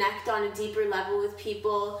connect on a deeper level with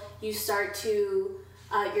people. You start to,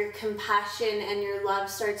 your compassion and your love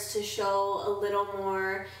starts to show a little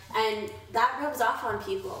more. And that rubs off on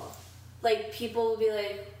people. Like, people will be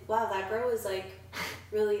like, wow, that girl was like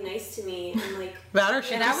really nice to me, and like that, or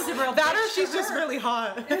she's just really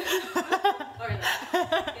hot. Or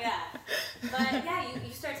that. Yeah. But yeah,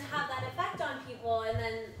 you start to have that effect on people, and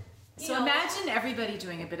then so imagine everybody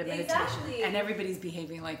doing a bit of meditation and everybody's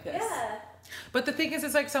behaving like this. Yeah. But the thing is,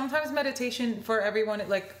 it's like sometimes meditation for everyone,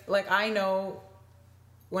 like I know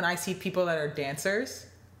when I see people that are dancers,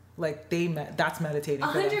 like that's meditating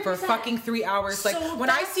for them 100%. for fucking 3 hours. Like So when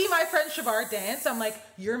I see my friend Shabar dance, I'm like,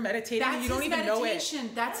 you're meditating and you don't even know it.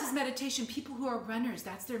 That's his meditation. People who are runners,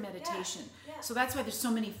 that's their meditation. Yeah. So that's why there's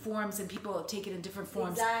so many forms and people take it in different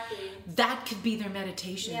forms. Exactly. That could be their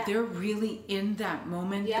meditation. Yeah. They're really in that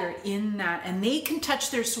moment. Yeah. They're in that, and they can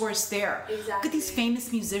touch their source there. Exactly. Look at these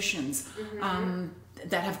famous musicians.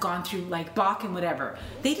 That have gone through like Bach and whatever.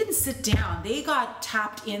 They didn't sit down. They got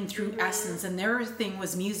tapped in through essence, and their thing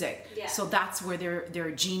was music. Yeah. So that's where their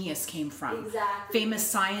genius came from. Exactly. Famous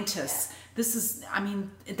scientists. Yeah. This is, I mean,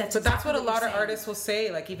 that's. But that's what a lot of you're saying. artists will say.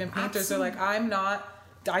 Like even painters are like, I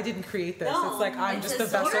didn't create this. No, it's like I'm it's just a a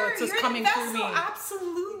vessel. sword. It's just You're coming the through me. vessel,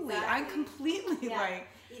 absolutely. Exactly. I'm completely like.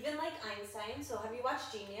 Even like Einstein. So have you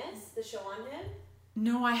watched Genius, the show on him?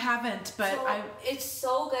 No, I haven't, but So it's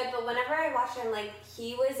so good, but whenever I watch him, like,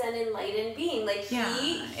 he was an enlightened being. Like,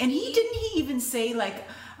 and he even say like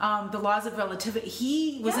the laws of relativity.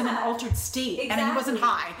 He was in an altered state, and he wasn't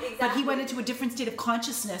high, but he went into a different state of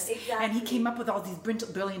consciousness, and he came up with all these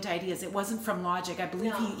brilliant ideas. It wasn't from logic. I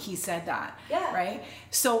believe he said that. Yeah. Right.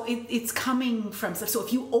 So it's coming from stuff. So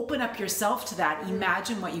if you open up yourself to that,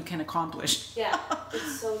 imagine what you can accomplish. Yeah,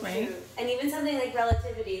 it's so Right? true. And even something like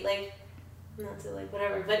relativity, like, not to like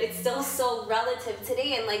whatever, but it's still so relative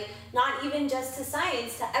today, and like not even just to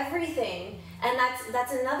science, to everything. And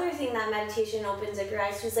that's another thing that meditation opens up your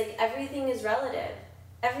eyes to, is like everything is relative.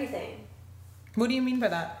 Everything. What do you mean by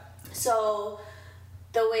that? So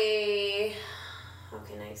the way, how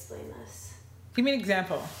can I explain this? Give me an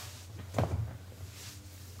example. Oh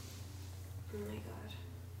my god.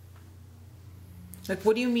 Like,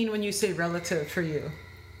 what do you mean when you say relative for you?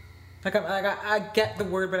 Like, I get the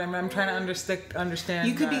word, but I'm trying to understand.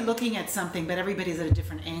 You could be looking at something, but everybody's at a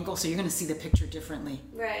different angle, so you're going to see the picture differently.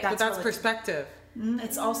 Right. But that's perspective.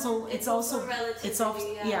 It's also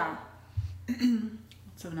relativity, yeah.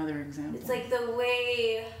 That's another example. It's like the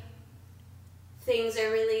way things are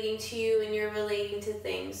relating to you and you're relating to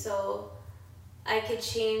things. So I could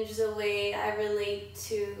change the way I relate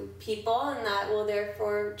to people, and that will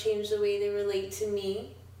therefore change the way they relate to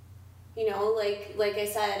me. You know, like I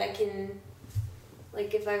said, I can,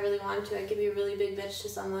 like, if I really want to, I could be a really big bitch to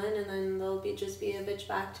someone, and then they'll just be a bitch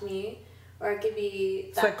back to me. Or it could be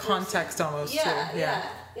it's like context almost, too. Yeah.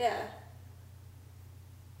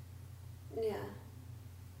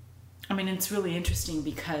 I mean, it's really interesting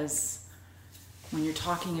because when you're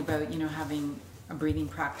talking about, having a breathing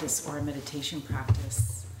practice or a meditation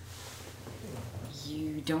practice,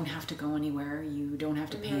 you don't have to go anywhere. You don't have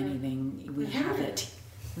to pay anything. We have it.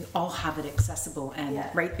 We all have it accessible and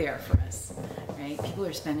right there for us, right? People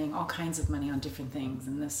are spending all kinds of money on different things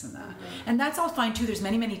and this and that. And that's all fine too. There's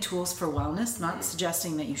many, many tools for wellness, not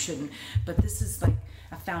suggesting that you shouldn't, but this is like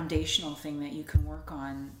a foundational thing that you can work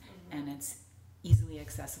on, and it's easily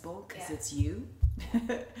accessible because it's you.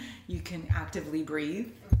 You can actively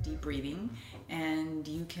breathe, deep breathing, and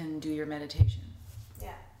you can do your meditation.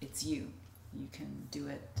 Yeah. It's you. You can do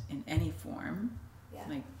it in any form. Yeah.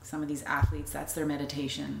 Like some of these athletes, that's their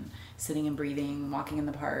meditation, sitting and breathing, walking in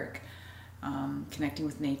the park, connecting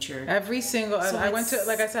with nature. Every single, I went to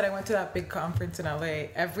that big conference in LA.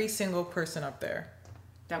 Every single person up there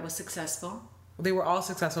that was successful. They were all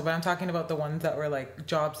successful, but I'm talking about the ones that were like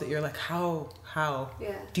jobs that you're like, how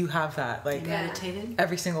do you have that? Like, meditated?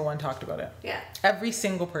 Every single one talked about it. Yeah. Every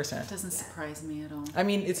single person. It doesn't surprise me at all. I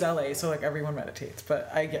mean, it's LA, so like everyone meditates, but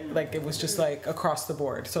I get like it was just like across the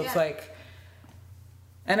board. So it's like,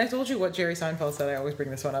 and I told you what Jerry Seinfeld said. I always bring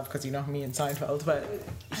this one up because you know me and Seinfeld, but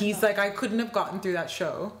he's like, I couldn't have gotten through that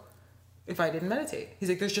show if I didn't meditate. He's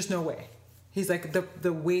like, there's just no way. He's like,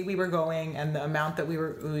 the way we were going and the amount that we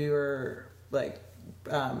were like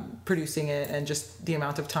producing it, and just the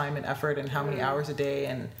amount of time and effort and how many hours a day,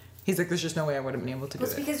 and he's like, there's just no way I would have been able to do it.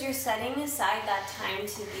 It's because you're setting aside that time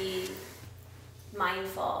to be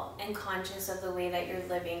mindful and conscious of the way that you're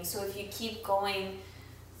living. So if you keep going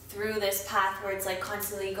through this path where it's like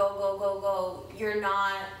constantly go, you're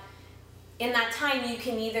not, in that time you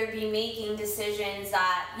can either be making decisions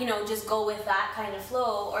that, just go with that kind of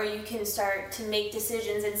flow, or you can start to make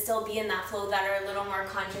decisions and still be in that flow that are a little more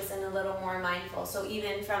conscious and a little more mindful. So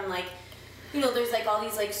even from like, there's like all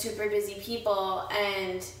these like super busy people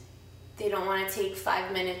and they don't want to take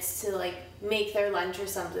 5 minutes to like make their lunch or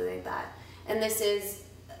something like that. And this is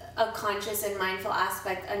a conscious and mindful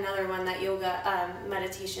aspect, another one that yoga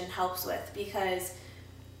meditation helps with, because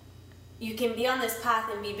you can be on this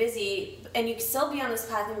path and be busy, and you can still be on this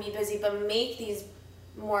path and be busy, but make these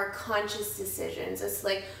more conscious decisions. It's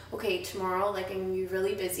like, okay, tomorrow, like, I'm gonna be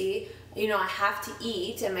really busy, I have to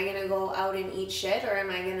eat. Am I gonna go out and eat shit, or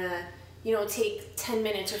am I gonna take 10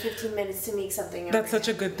 minutes or 15 minutes to make something? That's such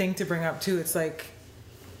a good thing to bring up too. It's like,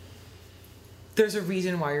 there's a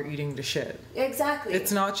reason why you're eating the shit. Exactly. It's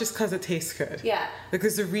not just because it tastes good. Yeah. Like,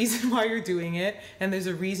 there's a reason why you're doing it, and there's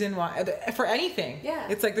a reason why, for anything. Yeah.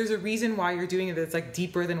 It's like, there's a reason why you're doing it that's like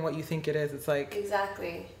deeper than what you think it is. It's like.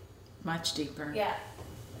 Exactly. Much deeper. Yeah.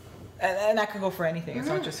 And that could go for anything. It's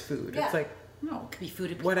not just food. Yeah. It's like. No, it could be food,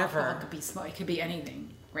 it could be whatever. alcohol, it could be smoke, it could be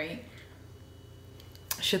anything, right?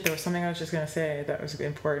 Shit, there was something I was just going to say that was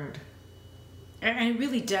important. And it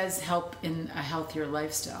really does help in a healthier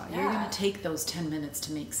lifestyle. Yeah. You're going to take those 10 minutes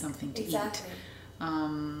to make something to eat.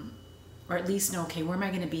 Or at least know, okay, where am I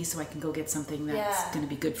going to be so I can go get something that's going to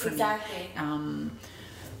be good for me.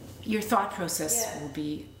 Your thought process will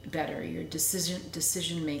be better. Your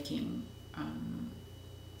decision making.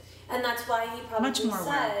 And that's why he probably much more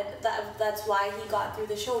said that's why he got through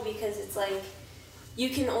the show, because it's like, you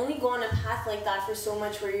can only go on a path like that for so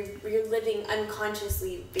much where you're living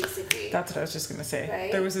unconsciously, basically. That's what I was just going to say. Right?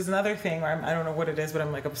 There was this another thing where I don't know what it is, but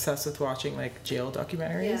I'm like obsessed with watching like jail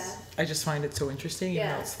documentaries. Yeah. I just find it so interesting, even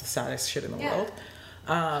though it's the saddest shit in the world.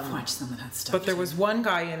 Watch some of that stuff. But there was one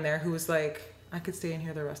guy in there who was like, I could stay in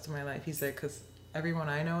here the rest of my life. He's like, because everyone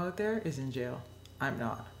I know out there is in jail. I'm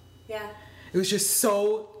not. Yeah. It was just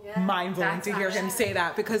so mind-blowing to hear him say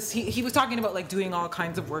that, because he was talking about like doing all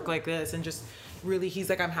kinds of work like this, and just really, he's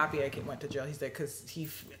like, I'm happy I went to jail. He's like, because he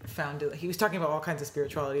found it. He was talking about all kinds of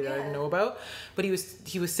spirituality that I didn't know about, but he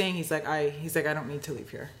was saying, he's like, I don't need to leave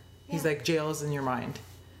here. He's like, jail's in your mind.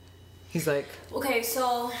 He's like... Okay,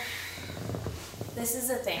 so this is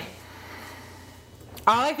the thing.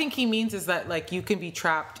 All I think he means is that, like, you can be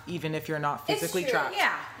trapped even if you're not physically It's true. trapped.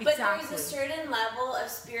 Yeah, But exactly. there's a certain level of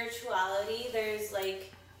spirituality. There's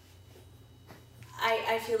like,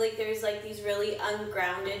 I feel like there's like these really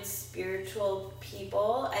ungrounded spiritual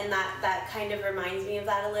people, and that kind of reminds me of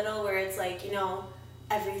that a little, where it's like, you know,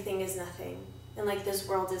 everything is nothing, and like this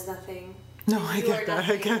world is nothing. No, I get that.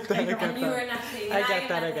 I get that. I get And you that. are nothing. I and get am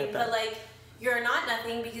that. I nothing. get that. But like, you're not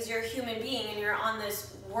nothing because you're a human being and you're on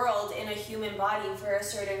this world in a human body for a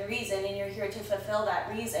certain reason, and you're here to fulfill that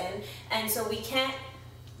reason. And so we can't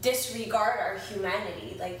disregard our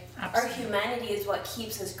humanity. Like, Absolutely. our humanity is what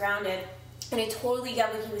keeps us grounded. And I totally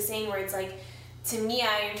get what he was saying, where it's like, to me,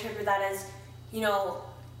 I interpret that as, you know,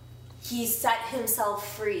 he set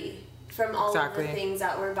himself free from all Exactly. of the things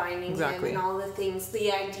that were binding Exactly. him, and all the things,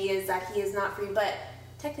 the ideas that he is not free. But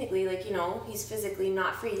technically, like, you know, he's physically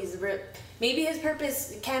not free. Maybe his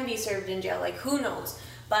purpose can be served in jail, like, who knows.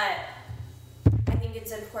 But I think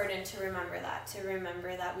it's important to remember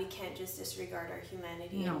that we can't just disregard our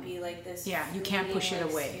humanity No. and be like this. Yeah, you can't push it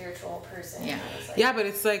fleeting, like, away. Spiritual person. Yeah. It's like, Yeah, but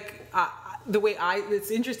it's like the way it's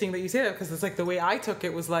interesting that you say that, because it's like the way I took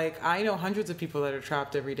it was like, I know hundreds of people that are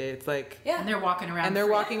trapped every day. It's like, yeah. And they're walking around. and they're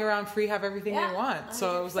free. walking around free, have everything Yeah, they want.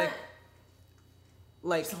 So it was like 100%.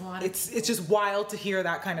 There's a lot of it's just wild to hear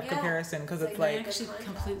that kind of Yeah. comparison, because it's It's I like, actually contrast.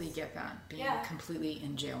 completely get that. Being Yeah. completely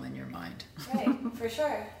in jail in your mind. Right, for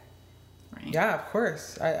sure. Right? yeah, of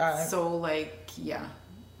course. I So, like, yeah.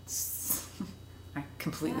 It's- I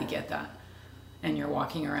completely Yeah. get that. And you're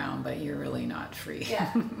walking around, but you're really not free.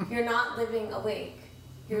 Yeah, you're not living awake.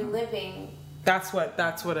 You're living that's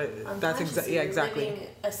unconsciously. exactly. You're living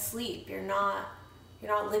asleep. You're not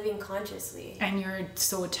living consciously. And you're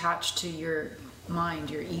so attached to your mind,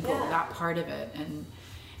 your ego, Yeah. that part of it. And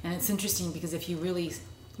it's interesting because if you really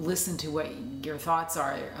listen to what your thoughts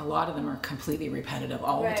are, a lot of them are completely repetitive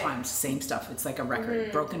all Right. the time. It's the same stuff. It's like a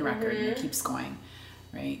record, broken record, and it keeps going,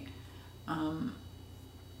 right?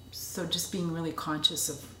 So just being really conscious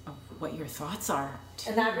of what your thoughts are.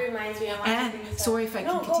 And that reminds me, I want And to bring this sorry up. if I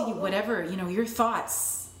No, can continue, go. whatever, you know, your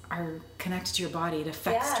thoughts are connected to your body. It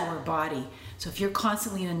affects Yeah. your body. So if you're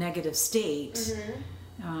constantly in a negative state,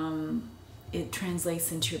 Mm-hmm. it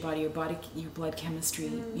translates into your body, your blood chemistry,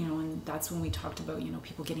 you know, and that's when we talked about, you know,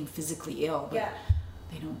 people getting physically ill, but Yeah.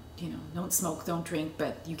 they don't, you know, don't smoke, don't drink,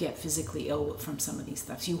 but you get physically ill from some of these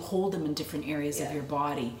stuff. So you hold them in different areas of Yeah. your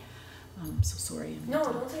body. So sorry. No,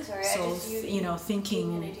 don't say sorry. So, I just you know,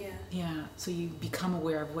 thinking, an idea. yeah, so you become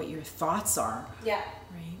aware of what your thoughts are, Yeah.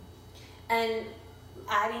 right? And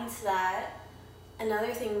adding to that,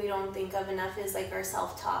 another thing we don't think of enough is like our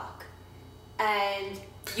self-talk. And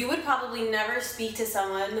you would probably never speak to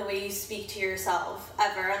someone the way you speak to yourself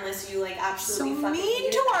ever, unless you like So absolutely fucking mean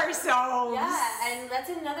hated to them. ourselves. Yeah, and that's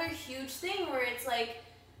another huge thing where it's like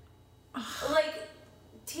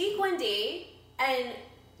take one day and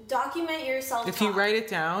document your self-talk. If you write it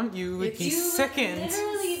down, you would be You would sickened.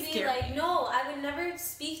 literally be Scary. like, no, I would never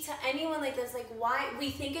speak to anyone like this. Like, why? We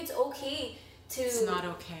think it's okay to It's not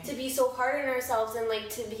okay. to be so hard on ourselves and like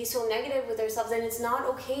to be so negative with ourselves, and it's not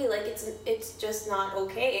okay. Like it's just not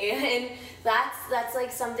okay. And that's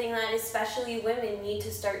like something that especially women need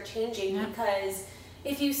to start changing, Yeah. because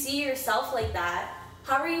if you see yourself like that,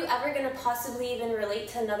 how are you ever going to possibly even relate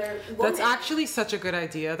to another woman? That's actually such a good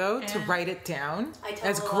idea, though, to Yeah. write it down. I tell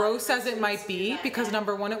As a lot gross of as it my might students to do be, that, because yeah.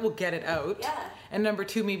 number one, it will get it out. Yeah. And number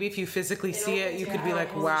two, maybe if you physically see it, opens you your could be eyes. like,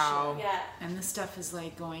 Holy wow. shit. Yeah. And this stuff is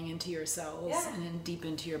like going into your cells Yeah. and then deep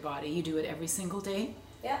into your body. You do it every single day,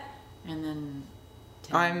 Yeah. and then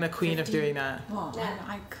 10, I'm the queen of 15 doing that. Well, Yeah.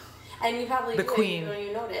 I And you probably The do it, queen. you don't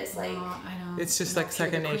even notice. Like, well, I don't. It's just know like if you're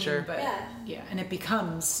the second queen, nature. but Yeah. and it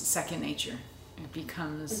becomes second nature. It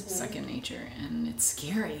becomes second nature, and it's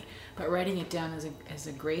scary. But writing it down is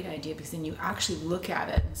a great idea, because then you actually look at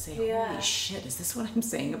it and say, Yeah. "Holy shit! Is this what I'm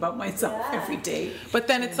saying about myself Yeah. every day?" But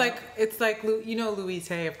then it's like you know Louise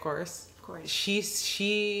Hay, of course. Of course.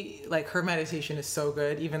 She like, her meditation is so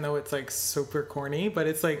good, even though it's like super corny, but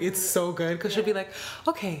it's like it's so good, because she'll be like,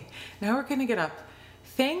 okay, now we're gonna get up.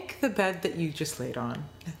 Thank the bed that you just laid on.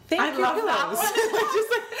 Thank I your love that pillows. one.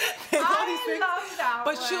 Just like thank all these things. that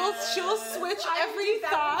But she'll switch every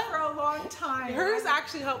thought. for a long time. Hers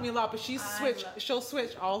actually helped me a lot, but love- she'll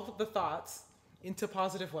switch all of the thoughts into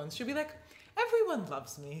positive ones. She'll be like, everyone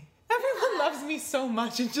loves me. Everyone loves me so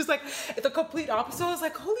much. And just like the complete opposite. I was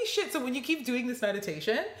like, holy shit. So when you keep doing this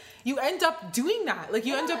meditation, you end up doing that. Like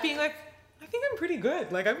you end up being like, I think I'm pretty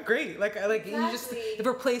good. Like I'm great. Like you just Exactly.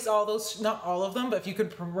 replace all those, not all of them, but if you can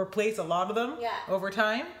replace a lot of them Yeah. over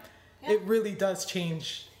time, it really does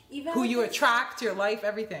change. even who with you the attract, your life,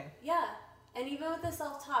 everything. Yeah. And even with the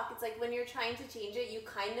self-talk, it's like when you're trying to change it, you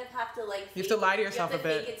kind of have to like. You have to lie to yourself a bit.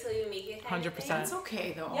 bit. Fake it till you make it. 100%. That's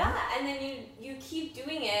okay though. Yeah, and then you keep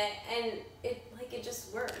doing it, and it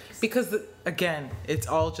just works. Because again, it's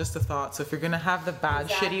all just a thought. So if you're gonna have the bad,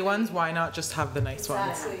 shitty ones, why not just have the nice ones?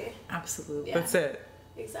 Exactly. Absolutely. Yeah. That's it.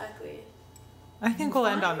 Exactly. I think we'll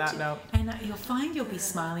end on that note. And you'll find you'll be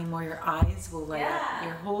smiling more. Your eyes will light up. Yeah.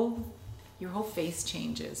 Your whole face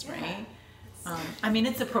changes, Yeah. right? I mean,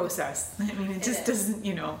 it's a process. I mean, it just doesn't,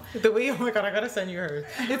 you know. The way, oh my god, I gotta send you hers.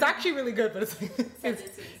 It's actually really good, but it's like,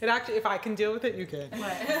 it actually, if I can deal with it, you can.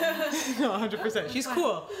 No, 100%. She's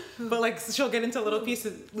cool, but like she'll get into little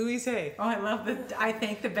pieces. Louise, hey. Oh, I love I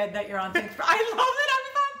thank the bed that you're on. Thanks for. I love it.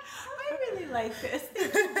 I really like this.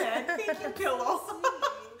 Thank you, bed. Thank you, pillow.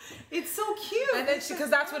 It's so cute. And then because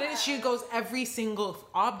that's what it is. She goes, every single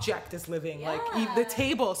object is living, like Yeah. the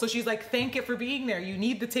table. So she's like, thank it for being there. You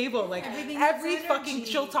need the table. Like Everything every has fucking.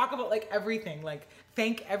 energy. She'll talk about like everything. Like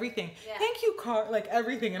thank everything. Yeah. Thank you, car. Like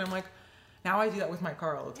everything. And I'm like, now I do that with my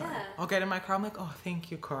car all the time. Yeah. I'll get in my car. I'm like, oh, thank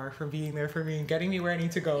you, car, for being there for me and getting me where I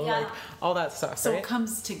need to go. Yeah. Like all that stuff. So right? it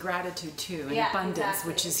comes to gratitude too, and Yeah, abundance,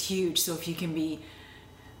 exactly. which is huge. So if you can be,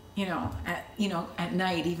 at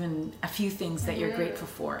night, even a few things that you're grateful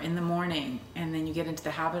for in the morning, and then you get into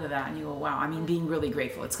the habit of that, and you go, wow. I mean, being really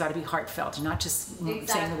grateful. It's got to be heartfelt. You're not just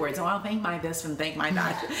saying the words, oh, I'll thank my this and thank my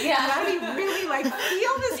that. Yeah. You got to be really like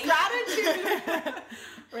feel this gratitude,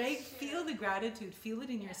 right? Feel the gratitude. Feel it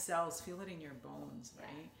in your cells. Feel it in your bones,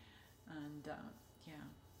 right? And yeah.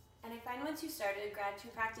 And I find once you start a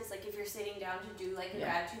gratitude practice, like if you're sitting down to do like a Yeah.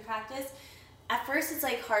 gratitude practice, at first it's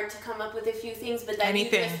like hard to come up with a few things, but then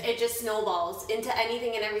Anything. it just snowballs into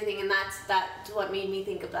anything and everything, and that's what made me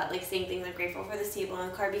think of that, like saying things I'm grateful for this table in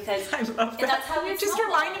the car, because I love that. that's how you it just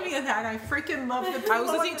snowballs. reminded me of that. I freaking love the I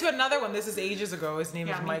was listening to another one. This is ages ago. His name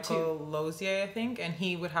Yeah, is me Michael Lozier, I think, and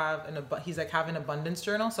he would have he's like have an abundance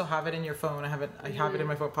journal. So have it in your phone. I have it in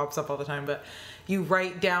my phone. It pops up all the time. But you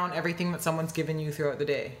write down everything that someone's given you throughout the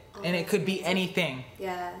day, and it could be anything.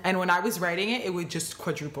 Yeah. And when I was writing it, it would just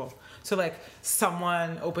quadruple. So like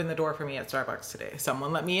someone opened the door for me at Starbucks today.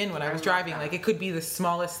 Someone let me in when I was driving. Like it could be the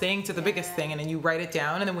smallest thing to the biggest thing, and then you write it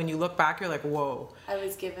down, and then when you look back, you're like, whoa. I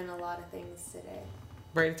was given a lot of things today.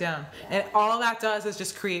 Write it down. Yeah. And all that does is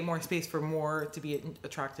just create more space for more to be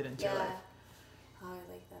attracted into your Yeah. life. Oh,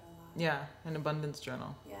 I like that a lot. Yeah, an abundance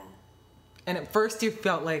journal. Yeah. And at first you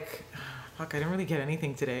felt like, fuck, I didn't really get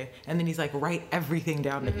anything today. And then he's like, write everything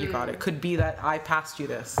down that you got. It could be that I passed you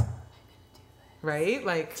this. Right?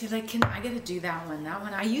 Like, Dude, like, I gotta do that one. That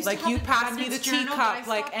one I used like to have you an passed me the abundance journal, but I teacup,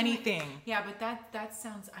 like stopped doing it. anything. Yeah, but that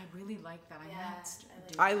sounds. I really like that. I Yeah, might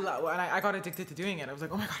do I I love, and I got addicted to doing it. I was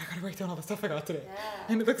like, oh my god, I gotta write down all the stuff I got today. Yeah.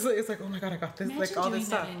 And it's like, oh my god, I got this, Imagine like all doing this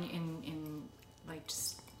stuff. that in like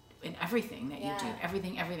just in everything that you do. Yeah.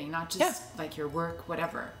 Everything, not just Yeah. like your work,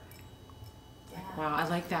 whatever. Yeah. Wow, I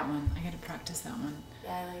like that one. I gotta practice that one.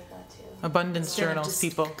 Yeah, I like that too. Abundance Instead of journals, just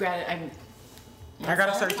people. I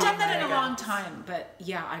gotta start I've doing done that that in a again. long time, but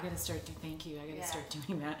yeah, I gotta start to. Thank you. I gotta Yeah. start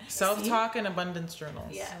doing that. Self-talk and abundance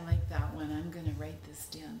journals. Yeah. I like that one. I'm gonna write this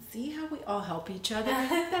down. See how we all help each other?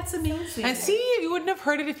 That's amazing. And see, you wouldn't have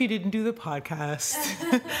heard it if you didn't do the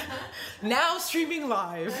podcast. Now streaming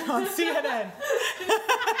live on CNN.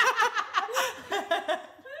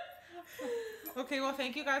 Okay, well,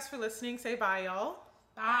 thank you guys for listening. Say bye, y'all.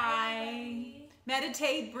 Bye.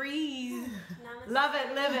 Meditate, breathe. Namaste. Love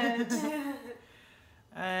it, live it.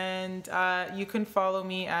 And you can follow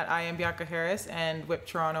me at I am Bianca Harris and Whip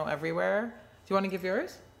Toronto everywhere. Do you want to give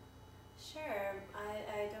yours? Sure.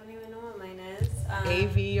 I don't even know what mine is.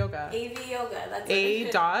 AV Yoga. AV Yoga. That's A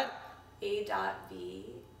it. dot A dot V.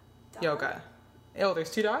 yoga. Oh,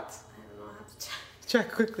 there's 2 dots? I don't know. I have to check.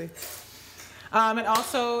 Check quickly. And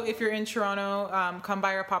also, if you're in Toronto, come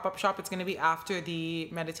by our pop-up shop. It's going to be after the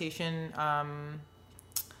meditation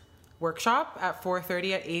workshop at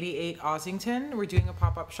 4:30 at 88 Ossington. We're doing a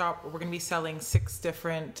pop-up shop. We're going to be selling 6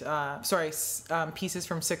 different, pieces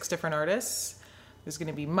from 6 different artists. There's going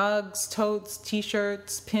to be mugs, totes,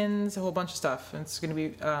 t-shirts, pins, a whole bunch of stuff. And it's going to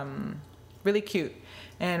be really cute.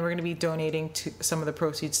 And we're going to be donating to some of the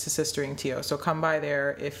proceeds to Sistering TO. So come by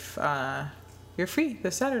there if you're free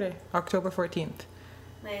this Saturday, October 14th.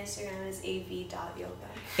 My Instagram is av.yoga.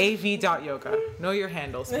 av.yoga. Know your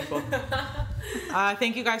handles, people.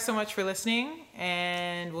 Thank you guys so much for listening,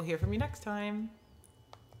 and we'll hear from you next time.